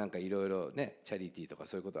にはなんかいろいろねチャリティーとか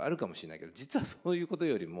そういうことあるかもしれないけど、実はそういうこと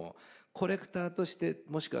よりもコレクターとして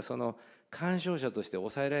もしくはその鑑賞者として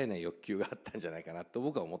抑えられない欲求があったんじゃないかなと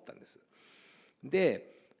僕は思ったんです。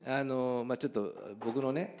でちょっと僕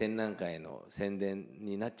のね展覧会の宣伝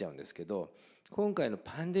になっちゃうんですけど、今回の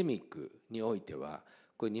パンデミックにおいては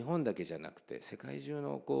これ日本だけじゃなくて世界中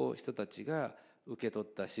の人たちが受け取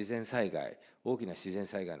った自然災害、大きな自然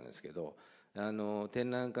災害なんですけど、展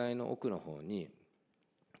覧会の奥の方に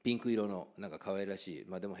ピンク色のなんか可愛らし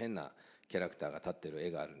い、でも変なキャラクターが立ってる絵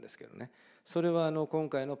があるんですけどね、それは今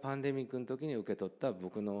回のパンデミックの時に受け取った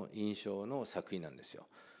僕の印象の作品なんですよ。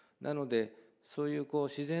なのでそういう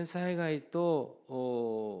自然災害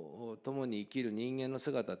と共に生きる人間の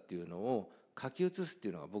姿っていうのを書き写すって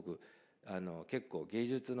いうのが僕結構芸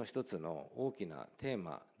術の一つの大きなテー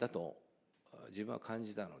マだと自分は感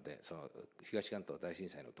じたので、その東関東大震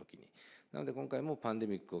災の時に。なので今回もパンデ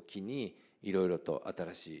ミックを機にいろいろと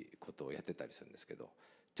新しいことをやってたりするんですけど、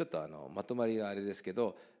ちょっとまとまりがあれですけ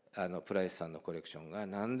ど、プライスさんのコレクションが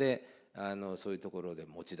なんでそういうところで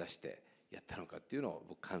持ち出してやったのかっていうのを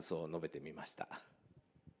僕感想を述べてみました。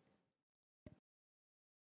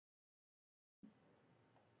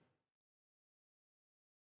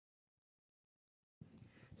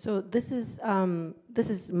So this is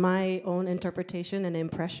my own interpretation and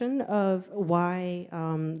impression of why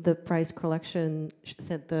the Price collection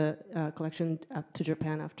sent the collection to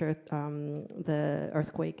Japan after the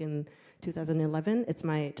earthquake in 2011. It's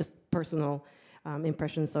my just personal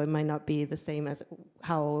impression, so it might not be the same as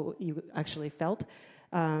how you actually felt.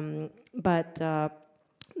 But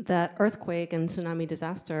that earthquake and tsunami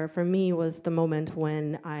disaster for me was the moment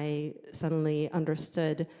when I suddenly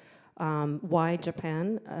understood why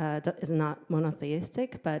Japan is not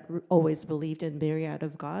monotheistic, but always believed in myriad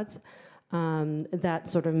of gods. That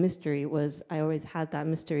sort of mystery was, I always had that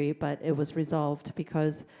mystery, but it was resolved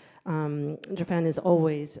because Japan is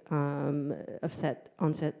always onset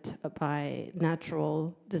by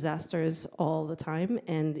natural disasters all the time,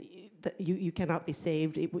 and you cannot be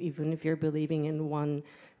saved even if you're believing in one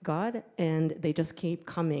God, and they just keep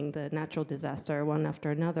coming, the natural disaster, one after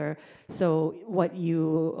another. So what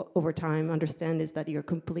you over time understand is that you're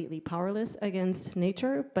completely powerless against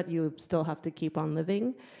nature, but you still have to keep on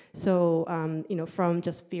living. So from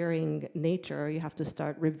just fearing nature, you have to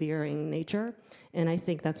start revering nature, and I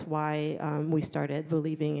think that's why we started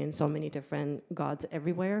believing in so many different gods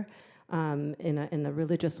everywhere. In a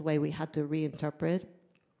religious way, we had to reinterpret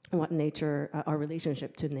what nature, our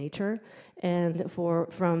relationship to nature, and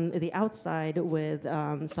from the outside with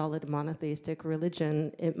solid monotheistic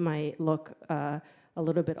religion, it might look a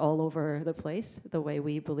little bit all over the place, the way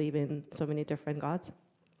we believe in so many different gods.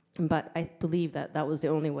 But I believe that that was the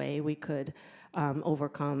only way we could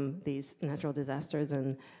overcome these natural disasters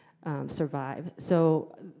and survive.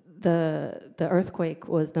 So the earthquake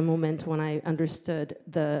was the moment when I understood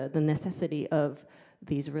the necessity of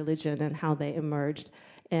these religion and how they emerged.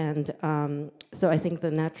 And so I think the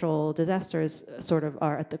natural disasters sort of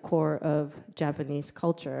are at the core of Japanese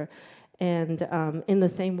culture. And in the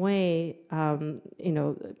same way, Mr.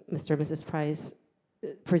 and Mrs. Price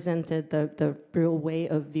presented the real way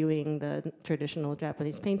of viewing the traditional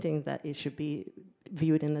Japanese painting, that it should be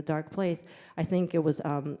viewed in the dark place. I think it was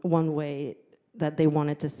one way that they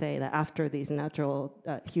wanted to say that after these natural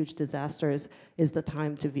huge disasters is the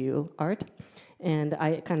time to view art. And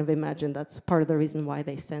I kind of imagine that's part of the reason why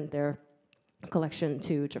they sent their collection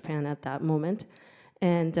to Japan at that moment.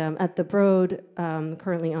 And at the Broad,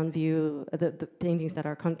 currently on view, the paintings that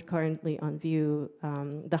are currently on view,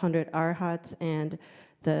 the 100 Arhats and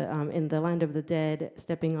the in the Land of the Dead,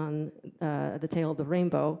 stepping on the tail of the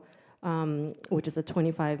rainbow, which is a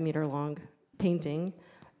 25-meter long painting.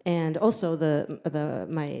 And also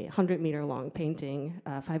my 100-meter long painting,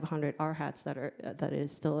 500 Arhats that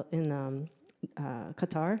is still in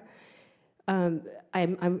Qatar.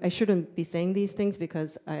 I shouldn't be saying these things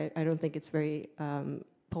because I don't think it's very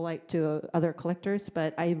polite to other collectors,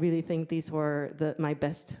 but I really think these were my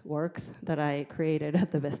best works that I created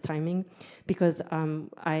at the best timing, because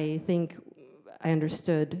I think I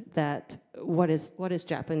understood that what is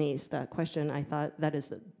Japanese, that question. I thought that is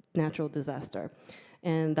the natural disaster,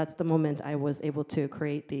 and that's the moment I was able to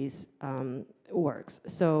create these works.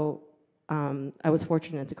 So I was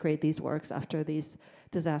fortunate to create these works after these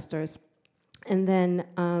disasters. And then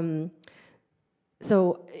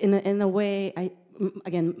so in a way,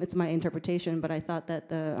 again, it's my interpretation, but I thought that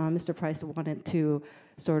Mr. Price wanted to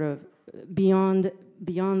sort of beyond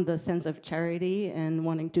the sense of charity and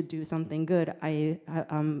wanting to do something good.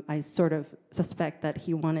 I sort of suspect that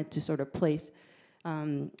he wanted to sort of place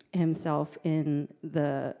himself in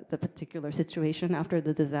the particular situation after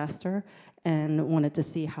the disaster and wanted to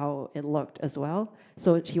see how it looked as well.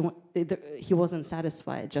 So he wasn't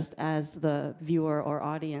satisfied just as the viewer or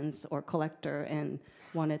audience or collector and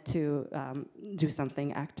wanted to do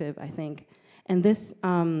something active, I think. And this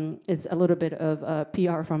is a little bit of a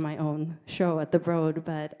PR from my own show at the Broad,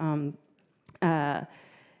 but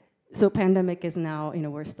so pandemic is now,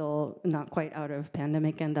 we're still not quite out of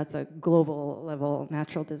pandemic, and that's a global level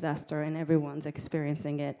natural disaster, and everyone's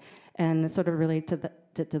experiencing it. And sort of related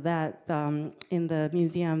to that, in the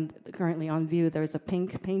museum currently on view, there's a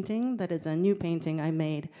pink painting that is a new painting I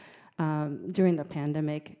made during the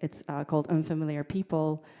pandemic. It's called Unfamiliar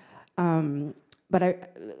People. But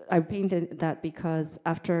I painted that because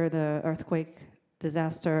after the earthquake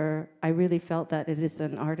disaster, I really felt that it is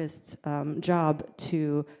an artist's job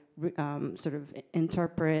to sort of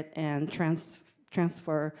interpret and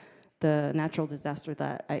transfer the natural disaster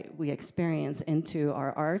that we experience into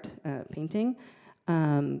our art painting.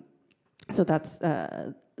 So that's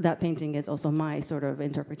that painting is also my sort of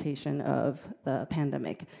interpretation of the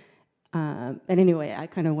pandemic. And anyway, I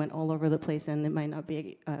kind of went all over the place, and it might not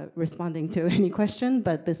be responding to any question,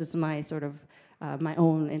 but this is my sort of my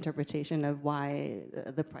own interpretation of why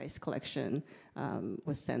the Price collection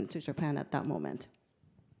was sent to Japan at that moment.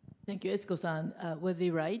 Thank you. Etsuko-san, was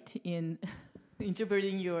he right in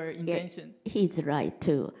interpreting your intention? Yeah, he's right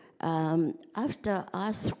too. After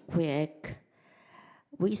earthquake,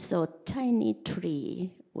 we saw tiny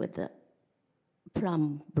tree with a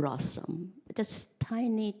plum blossom. Just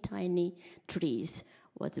tiny, tiny trees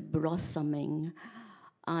was blossoming,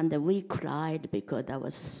 and we cried because that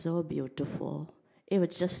was so beautiful. It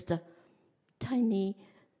was just a tiny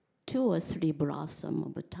 2 or 3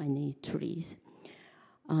 blossom of tiny trees.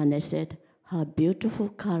 And I said, how beautiful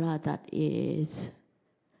color that is.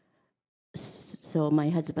 So my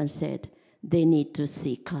husband said, they need to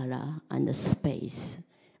see color and the space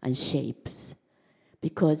and shapes,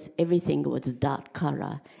 because everything was dark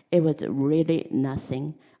color. It was really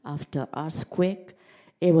nothing. After earthquake,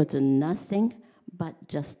 it was nothing but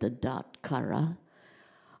just a dark color.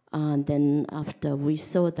 And then after we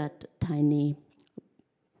saw that tiny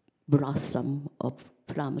blossom of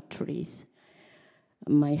plum trees,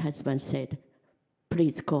 my husband said,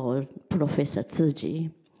 please call Professor Tsuji.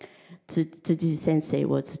 Tsuji sensei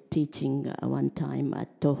was teaching one time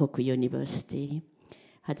at Tohoku University,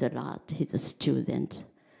 had a lot, he's a student.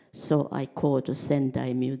 So I called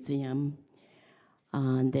Sendai Museum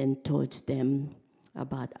and then told them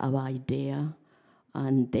about our idea.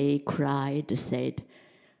 And they cried, said,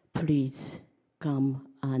 please come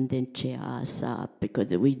and then cheer us up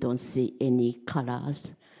because we don't see any colors.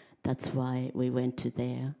 That's why we went to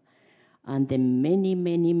there. And then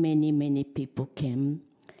many people came,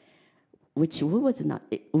 which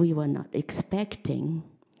we were not expecting.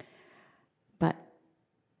 But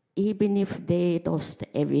even if they lost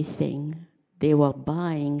everything, they were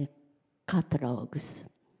buying catalogs,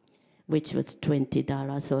 which was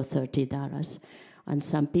 $20 or $30. And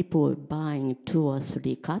some people were buying 2 or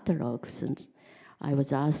 3 catalogs. And I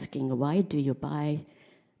was asking, why do you buy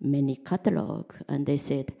many catalogs? And they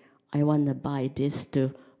said, I want to buy this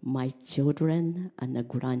to my children and the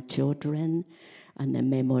grandchildren and the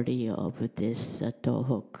memory of this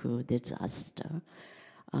Tohoku disaster.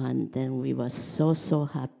 And then we were so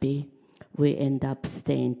happy. We ended up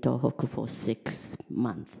staying in Tohoku for 6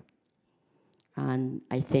 months. And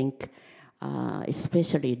I think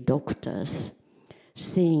especially doctors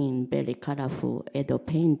seeing very colorful Edo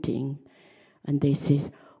painting, and they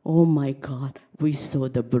said, oh my God, we saw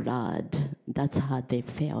the blood. That's how they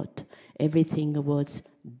felt. Everything was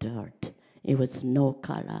dirt. It was no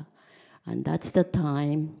color. And that's the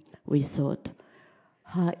time we thought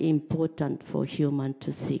how important for human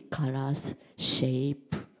to see colors,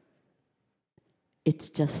 shape. It's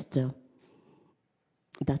just,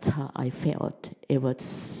 that's how I felt. It was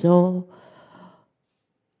so,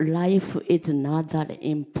 life is not that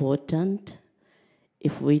important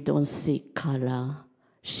if we don't see color,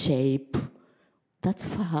 shape. That's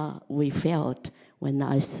how we felt when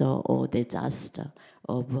I saw all the disaster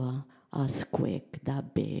of earthquake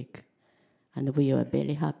that big. And we were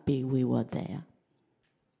very happy we were there.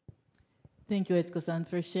 Thank you, Etsuko-san,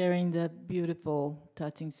 for sharing the beautiful,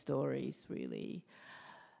 touching stories, really.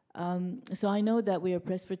 So I know that we are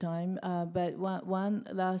pressed for time, but one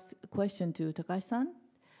last question to Takashi-san.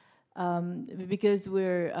 Because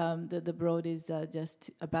we're the Broad is just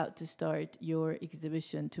about to start your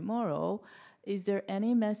exhibition tomorrow. Is there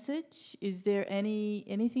any message? Is there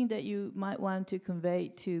anything that you might want to convey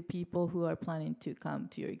to people who are planning to come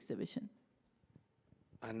to your exhibition?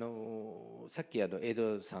 さっきエ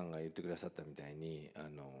ドさんが言ってくださったみたいに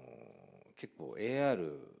結構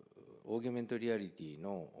AR オーギュメントリアリティ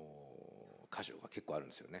の箇所が結構あるん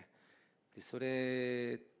ですよね。でそ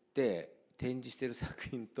れって展示してる作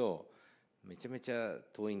品とめちゃめちゃ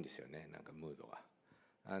遠いんですよね、なんかムードが。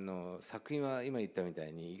作品は今言ったみた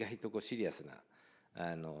いに意外とこうシリアスな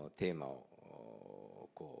テーマを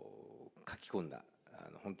こう書き込んだ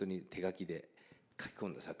本当に手書きで書き込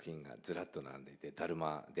んだ作品がずらっと並んでいて、だる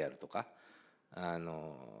まであるとか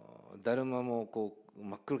だるまもこう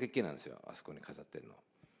真っ黒けっけなんですよ、あそこに飾ってるの。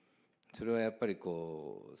それはやっぱり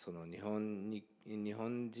こうその日本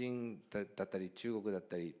人だったり中国だっ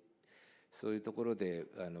たりそういうところで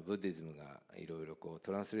ブッディズムがいろいろこう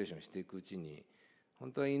トランスレーションしていくうちに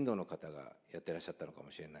本当はインドの方がやってらっしゃったのか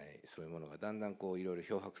もしれない、そういうものがだんだんこういろいろ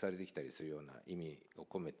漂白されてきたりするような意味を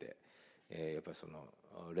込めて、やっぱりその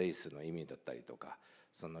レースの意味だったりとか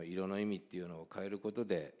その色の意味っていうのを変えること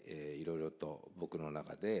で、いろいろと僕の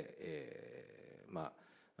中で、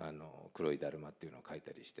黒いだるまっていうのを書い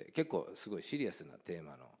たりして結構すごいシリアスなテー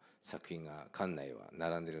マの作品が館内は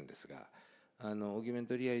並んでるんですが、オーギュメン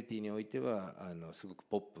トリアリティにおいてはすごく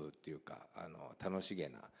ポップっていうか楽しげ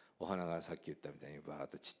なお花がさっき言ったみたいにバーッ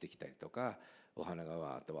と散ってきたりとかお花が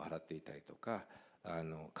わーっと笑っていたりとか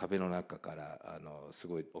壁の中からす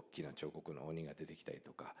ごい大きな彫刻の鬼が出てきたり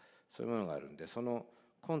とかそういうものがあるんで、その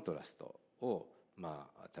コントラストを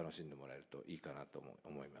楽しんでもらえるといいかなと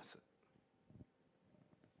思います。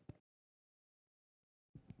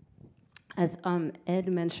As Ed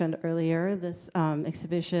mentioned earlier, this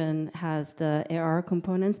exhibition has the AR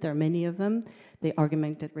components. There are many of them, the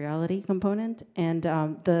augmented reality component, and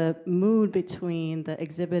the mood between the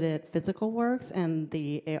exhibited physical works and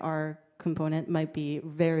the AR component might be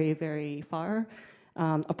very, very far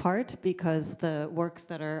apart because the works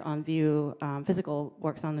that are on view, physical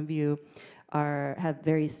works on the view, have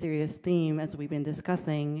very serious theme as we've been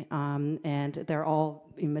discussing, and they're all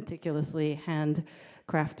meticulously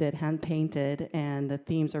handcrafted, hand-painted, and the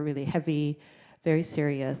themes are really heavy, very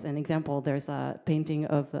serious. An example, there's a painting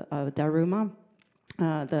of Daruma,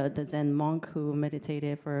 the Zen monk who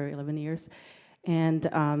meditated for 11 years. And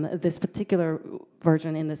this particular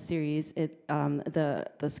version in the series,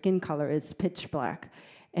 the skin color is pitch black.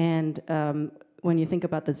 And when you think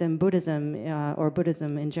about the Zen Buddhism or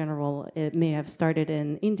Buddhism in general, it may have started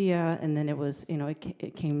in India, and then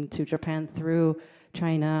it came to Japan through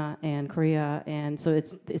China and Korea, and so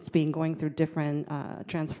it's been going through different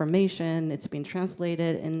transformation. It's been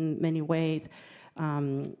translated in many ways,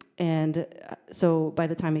 and so by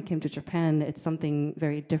the time it came to Japan, it's something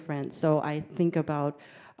very different. So I think about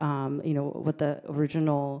what the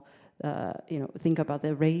original think about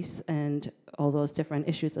the race and all those different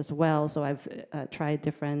issues as well. So I've tried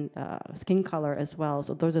different skin color as well.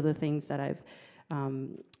 So those are the things that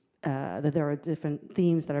that there are different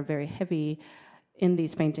themes that are very heavy in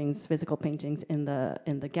these paintings, physical paintings in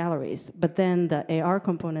the galleries. But then the AR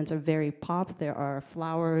components are very pop. There are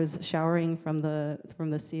flowers showering from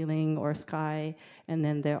the ceiling or sky, and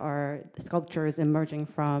then there are sculptures emerging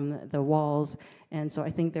from the walls. And so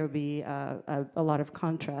I think there will be a lot of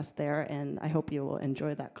contrast there, and I hope you will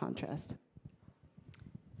enjoy that contrast.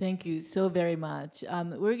 Thank you so very much.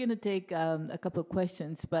 We're going to take a couple of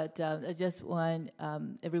questions, but I just want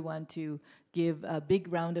everyone to give a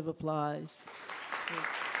big round of applause.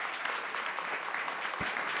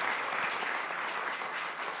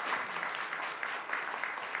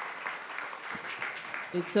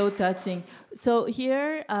 It's so touching. So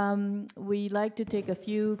here, we like to take a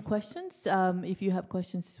few questions. If you have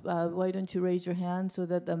questions, why don't you raise your hand so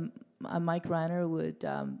that a mic runner would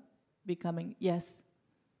be coming. Yes.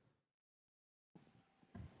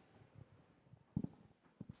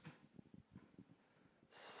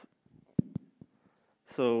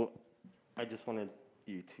 So I just wanted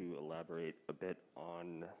you to elaborate a bit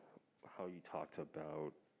on how you talked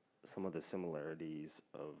about some of the similarities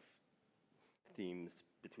of themes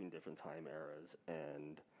between different time eras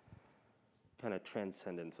and kind of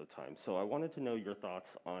transcendence of time. So I wanted to know your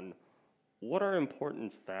thoughts on what are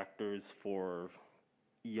important factors for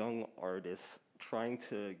young artists trying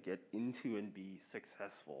to get into and be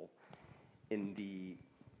successful in the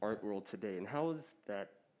art world today, and how does that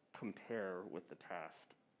compare with the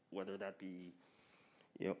past, whether that be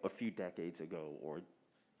a few decades ago or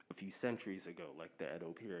a few centuries ago, like the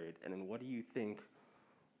Edo period? And then what do you think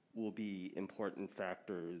will be important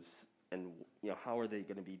factors and how are they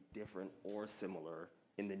going to be different or similar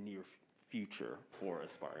in the near future for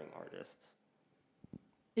aspiring artists?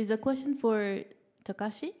 Is a question for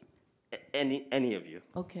Takashi? Any of you.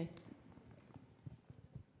 Okay.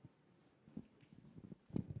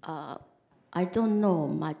 I don't know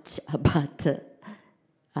much about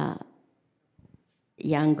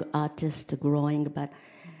young artists growing, but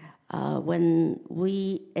when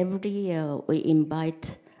every year we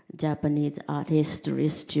invite Japanese art history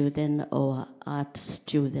student or art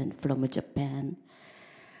student from Japan,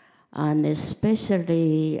 and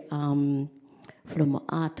especially from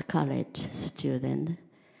art college student,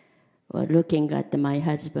 looking at my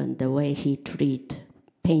husband, the way he treat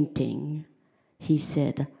painting, he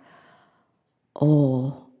said,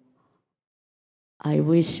 "Oh, I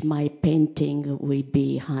wish my painting will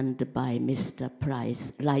be handled by Mr.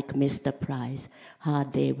 Price, like Mr. Price, how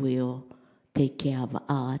they will take care of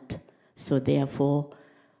art. So therefore,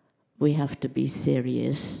 we have to be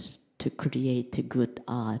serious to create good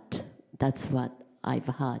art." That's what I've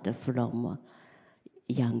heard from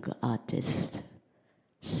young artists.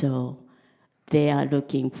 So they are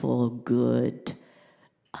looking for good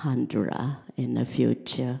handler in the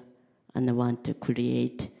future and want to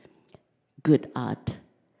create good art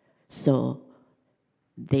so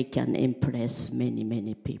they can impress many,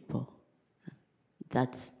 many people.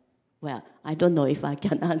 That's, well, I don't know if I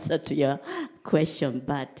can answer to your question,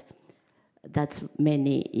 but that's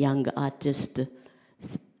many young artists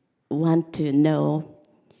want to know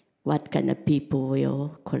what kind of people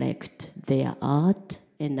will collect their art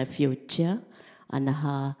in the future and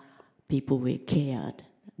how people will care.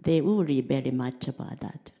 They worry very much about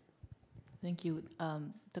that. Thank you.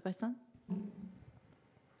 Takashi-san?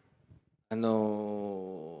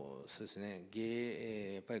 そうですね、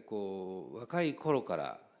やっぱり若い頃か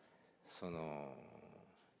ら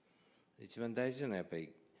一番大事なのはやっぱ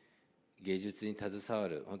り芸術に携わ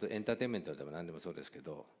る、本当エンターテインメントでも何でもそうですけ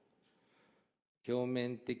ど、表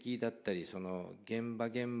面的だったりその現場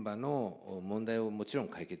現場の問題をもちろん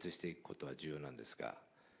解決していくことは重要なんですが、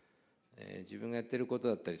自分がやってること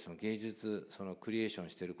だったりその芸術、そのクリエーション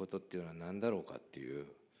していることっていうのは何だろうかっていう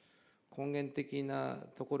根源的な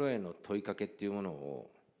ところへの問いかけっていうもの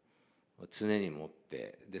を常に持っ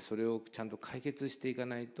て、でそれをちゃんと解決していか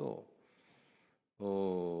ないと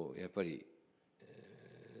やっぱり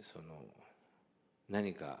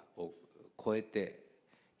何かを超えて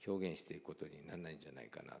表現していくことにならないんじゃない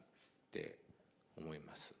かなって思い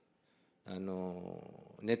ます。ネ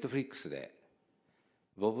ットフリックスで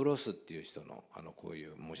ボブ・ロスっていう人のこうい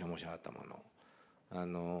うもしゃもしゃ頭の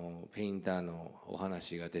ペインターのお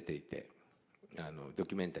話が出ていて、ド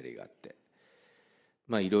キュメンタリーがあって、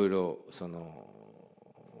いろいろ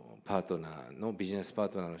パートナーのビジネスパー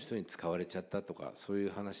トナーの人に使われちゃったとかそういう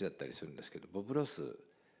話だったりするんですけど、ボブ・ロス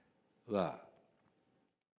は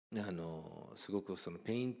すごく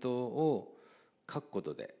ペイントを描くこ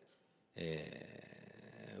とで、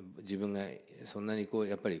自分がそんなに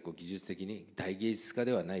やっぱり技術的に大芸術家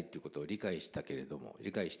ではないということを理解して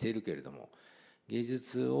いるけれども、芸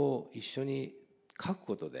術を一緒に描く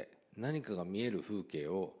ことで何かが見える風景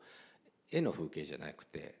を絵の風景じゃなく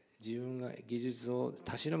て自分が技術を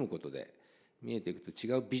たしなむことで見えていくと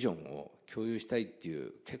違うビジョンを共有したいってい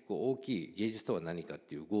う結構大きい芸術とは何かっ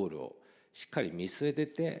ていうゴールをしっかり見据えて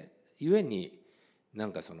て、ゆえにな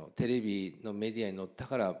んかテレビのメディアに載った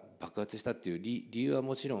から爆発したっていう理由は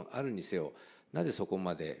もちろんあるにせよ、なぜそこ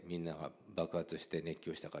までみんなが爆発して熱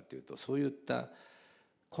狂したかっていうと、そういった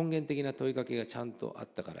根源的な問いかけがちゃんとあっ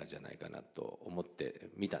たからじゃないかなと思っ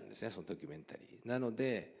て見たんですね、そのドキュメンタリー。なの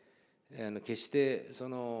で決して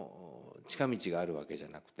近道があるわけじゃ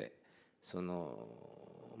なくて、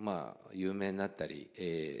有名になったり、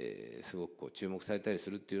すごく注目されたりす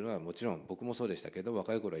るっていうのはもちろん僕もそうでしたけど、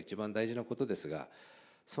若い頃は一番大事なことですが、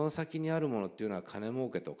その先にあるものっていうのは金儲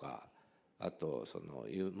けとか、あと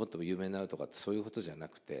もっと有名になるとかそういうことじゃな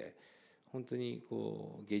くて、本当に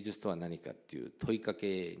芸術とは何かっていう問いか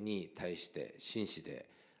けに対して真摯で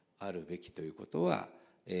あるべきということは、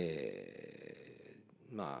そ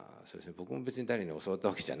うですね、僕も別に誰に教わった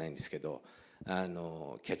わけじゃないんですけど、キャ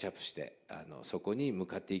ッチアップしてそこに向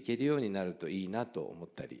かっていけるようになるといいなと思っ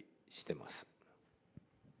たりしてます。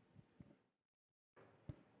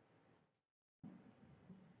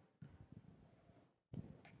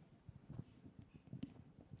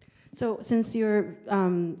So since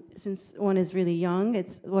one is really young,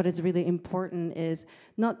 what is really important is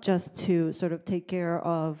not just to sort of take care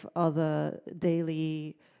of all the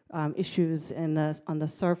daily issues on the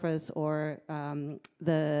surface or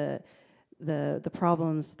the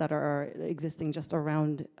problems that are existing just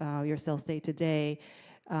around yourselves day to day.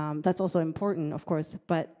 that's also important, of course,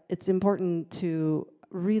 but it's important to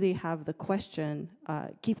really have the question,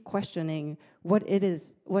 keep questioning what it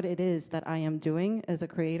is that I am doing as a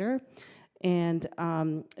creator. And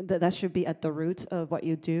that should be at the root of what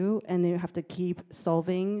you do. And you have to keep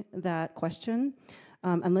solving that question.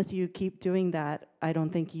 Unless you keep doing that, I don't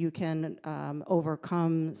think you can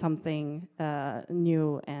overcome something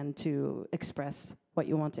new and to express what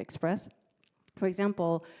you want to express. For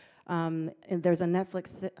example, there's a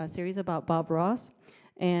Netflix series about Bob Ross.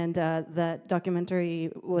 And that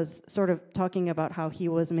documentary was sort of talking about how he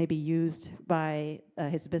was maybe used by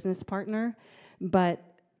his business partner. But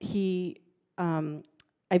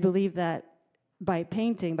I believe that by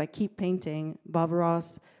keep painting, Bob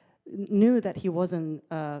Ross knew that he wasn't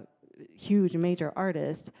a huge major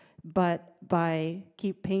artist, but by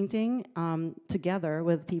keep painting together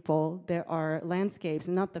with people, there are landscapes,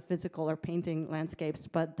 not the physical or painting landscapes,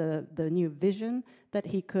 but the new vision that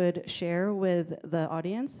he could share with the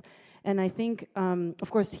audience. And I think,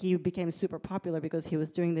 of course, he became super popular because he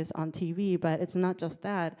was doing this on TV, but it's not just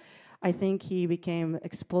that. I think he became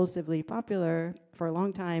explosively popular for a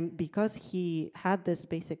long time because he had this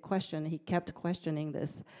basic question. He kept questioning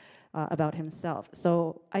this about himself.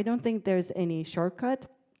 So I don't think there's any shortcut.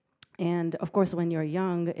 And of course, when you're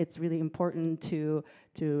young, it's really important to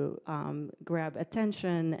grab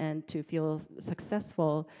attention and to feel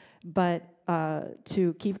successful. But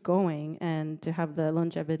to keep going and to have the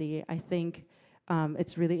longevity, I think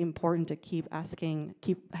it's really important to keep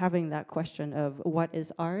having that question of what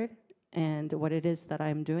is art and what it is that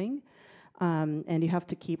I'm doing. And you have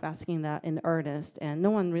to keep asking that in earnest. And no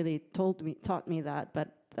one really taught me that,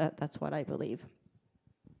 but that's what I believe.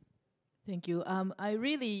 Thank you. I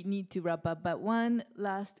really need to wrap up, but one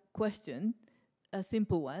last question, a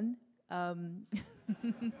simple one.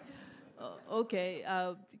 Okay,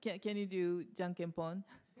 can you do jankenpon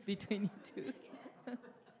between you two?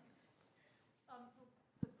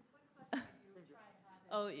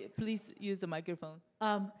 Oh, yeah, please use the microphone.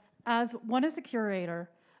 As the curator,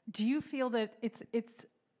 do you feel that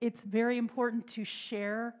it's very important to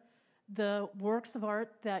share the works of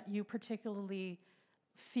art that you particularly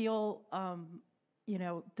feel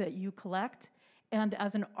that you collect? And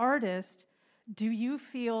as an artist, do you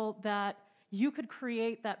feel that you could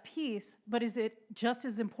create that piece, but is it just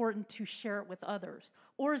as important to share it with others,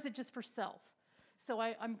 or is it just for self? So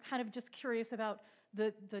I'm kind of just curious about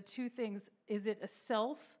the two things. Is it a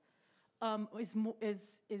self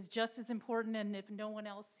is just as important, and if no one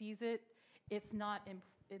else sees it, it's not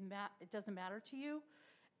it doesn't matter to you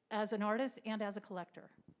as an artist and as a collector?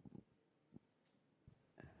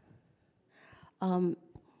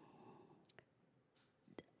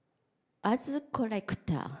 As a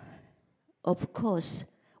collector, of course,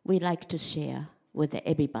 we like to share with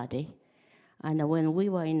everybody. And when we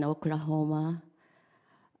were in Oklahoma,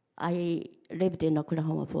 I lived in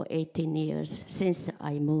Oklahoma for 18 years. Since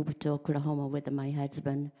I moved to Oklahoma with my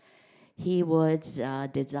husband, he was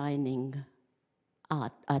designing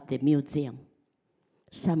art at the museum.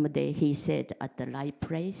 Someday he said at the right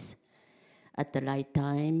place, at the right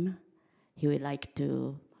time, he would like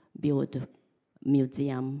to build a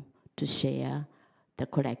museum to share the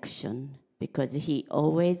collection, because he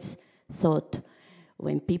always thought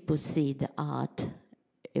when people see the art,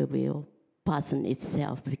 it will person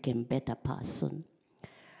itself become better person.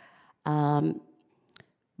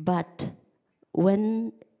 But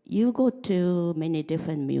when you go to many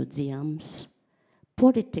different museums,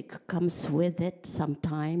 politics comes with it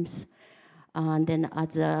sometimes, and then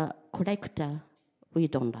as a collector, we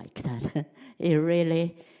don't like that.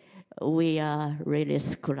 We are really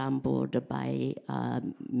scrambled by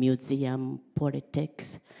museum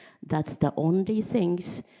politics. That's the only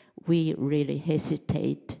things we really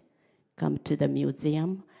hesitate come to the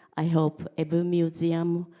museum. I hope every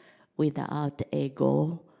museum without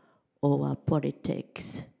ego or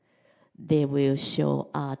politics, they will show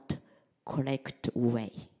art correct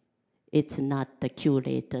way. It's not the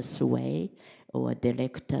curator's way or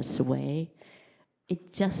director's way.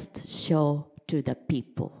 It just show to the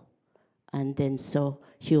people. And then so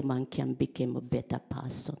human can become a better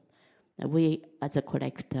person. We, as a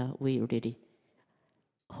collector, we really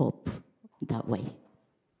hope that way.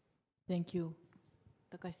 Thank you.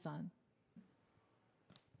 Takashi-san.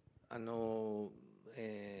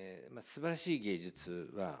 素晴らしい芸術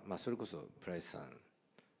は、それこそプライスさ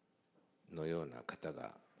んのような方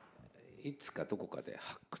がいつかどこかで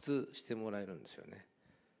発掘してもらえるんですよね。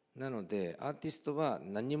なのでアーティストは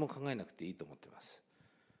何にも考えなくていいと思ってます。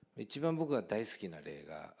一番僕が大好きな例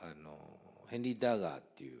がヘンリー・ダーガーっ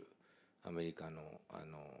ていうアメリカの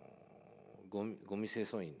ゴミ清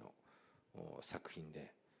掃員の作品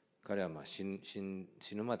で、彼は死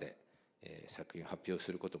ぬまで、作品を発表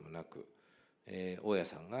することもなく、大家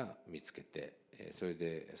さんが見つけて、それ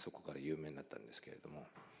でそこから有名になったんですけれども、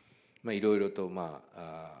いろいろと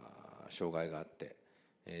障害があって、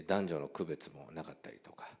男女の区別もなかったり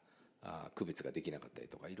とか、区別ができなかったり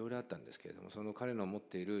とかいろいろあったんですけれども、その彼の持っ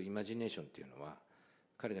ているイマジネーションっていうのは、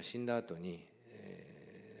彼が死んだ後に、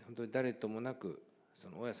本当に誰ともなくそ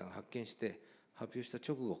の大家さんが発見して発表した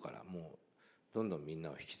直後からもうどんどんみんな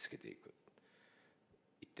を引きつけていく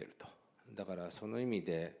言ってると。だからその意味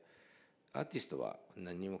でアーティストは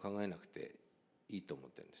何にも考えなくていいと思っ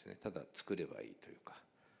てるんですね。ただ作ればいいというか、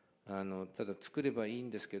ただ作ればいいん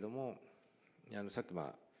ですけども、さっき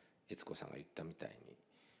悦子さんが言ったみたいに、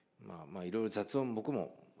いろいろ雑音、僕な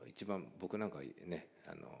んかね、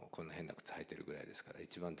こんな変な靴履いてるぐらいですから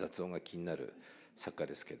一番雑音が気になる作家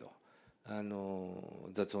ですけど、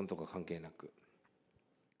雑音とか関係なく、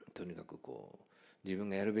とにかく自分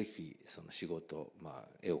がやるべきその仕事、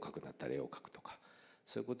絵を描くんだったら絵を描くとか、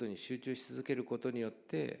そういうことに集中し続けることによっ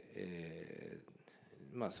て、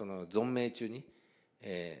その存命中に、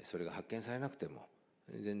それが発見されなくても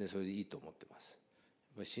全然それでいいと思ってます。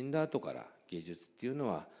死んだ後から芸術っていうの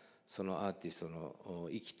はそのアーティストの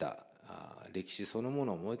生きた歴史そのも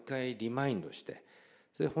のをもう一回リマインドして、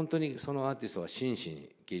それで本当にそのアーティストが真摯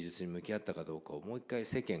に芸術に向き合ったかどうかをもう一回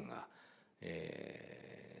世間が、なんて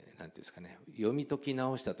いうんですかね、読み解き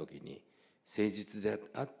直した時に誠実で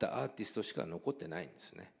あったアーティストしか残ってないんで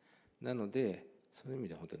すね。なのでそういう意味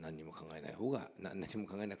で本当に何も考え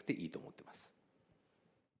なくていいと思ってます。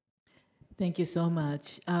Thank you so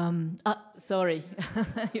much. Sorry.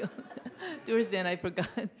 Towards the end, I forgot.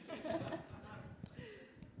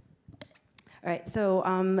 All right, so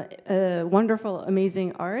wonderful,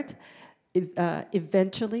 amazing art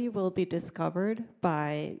eventually will be discovered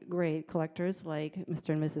by great collectors like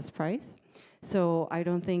Mr. and Mrs. Price. So I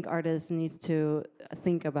don't think artists need to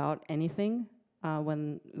think about anything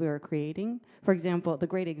when we're creating. For example, the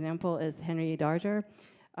great example is Henry Darger.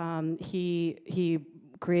 He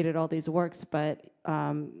created all these works, but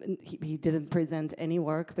he didn't present any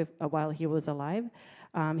work while he was alive.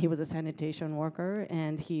 He was a sanitation worker,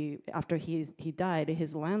 and after he died,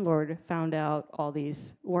 his landlord found out all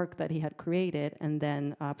these work that he had created and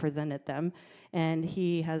then presented them. And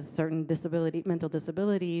he has certain mental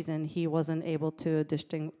disabilities, and he wasn't able to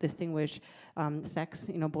distinguish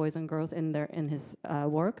sex, boys and girls in his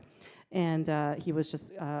work, and he was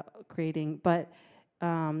just creating. But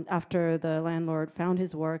after the landlord found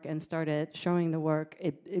his work and started showing the work,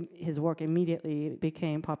 his work immediately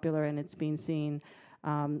became popular, and it's been seen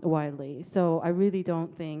widely. So I really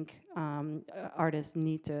don't think artists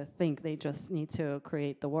need to think, they just need to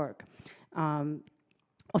create the work.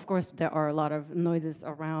 Of course, there are a lot of noises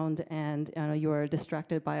around, and you are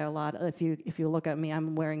distracted by a lot. If you look at me,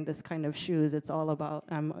 I'm wearing this kind of shoes. It's all about,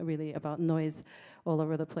 I'm really about noise all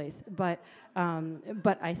over the place. But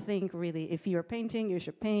I think really, if you're painting, you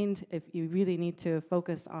should paint. If you really need to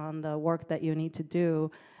focus on the work that you need to do,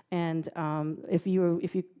 and if you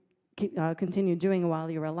continue doing while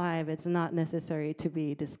you're alive, it's not necessary to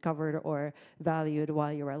be discovered or valued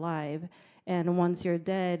while you're alive. And once you're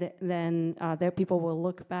dead, then there people will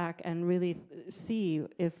look back and really see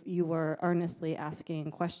if you were earnestly asking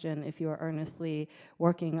a question, if you were earnestly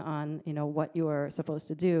working on what you were supposed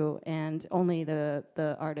to do. And only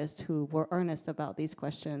the artists who were earnest about these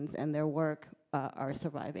questions and their work are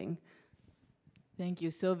surviving. Thank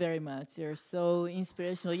you so very much. You're so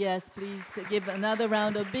inspirational. Yes, please give another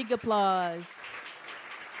round of big applause.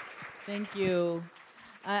 Thank you.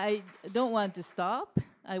 I don't want to stop.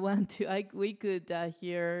 We could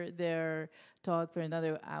hear their talk for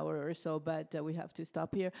another hour or so, but we have to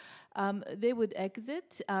stop here. They would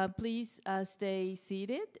exit. Please stay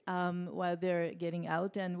seated while they're getting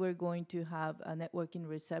out, and we're going to have a networking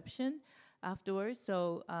reception afterwards.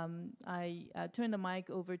 So I turn the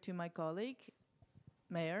mic over to my colleague,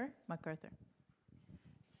 Mayor MacArthur.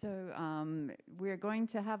 So we're going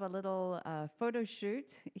to have a little photo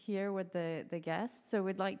shoot here with the guests. So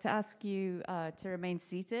we'd like to ask you to remain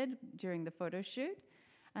seated during the photo shoot.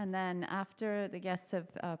 And then after the guests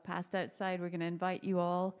have passed outside, we're going to invite you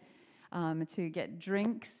all to get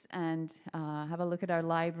drinks and have a look at our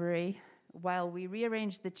library while we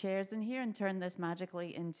rearrange the chairs in here and turn this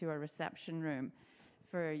magically into a reception room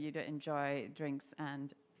for you to enjoy drinks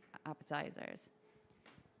and appetizers.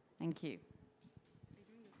 Thank you.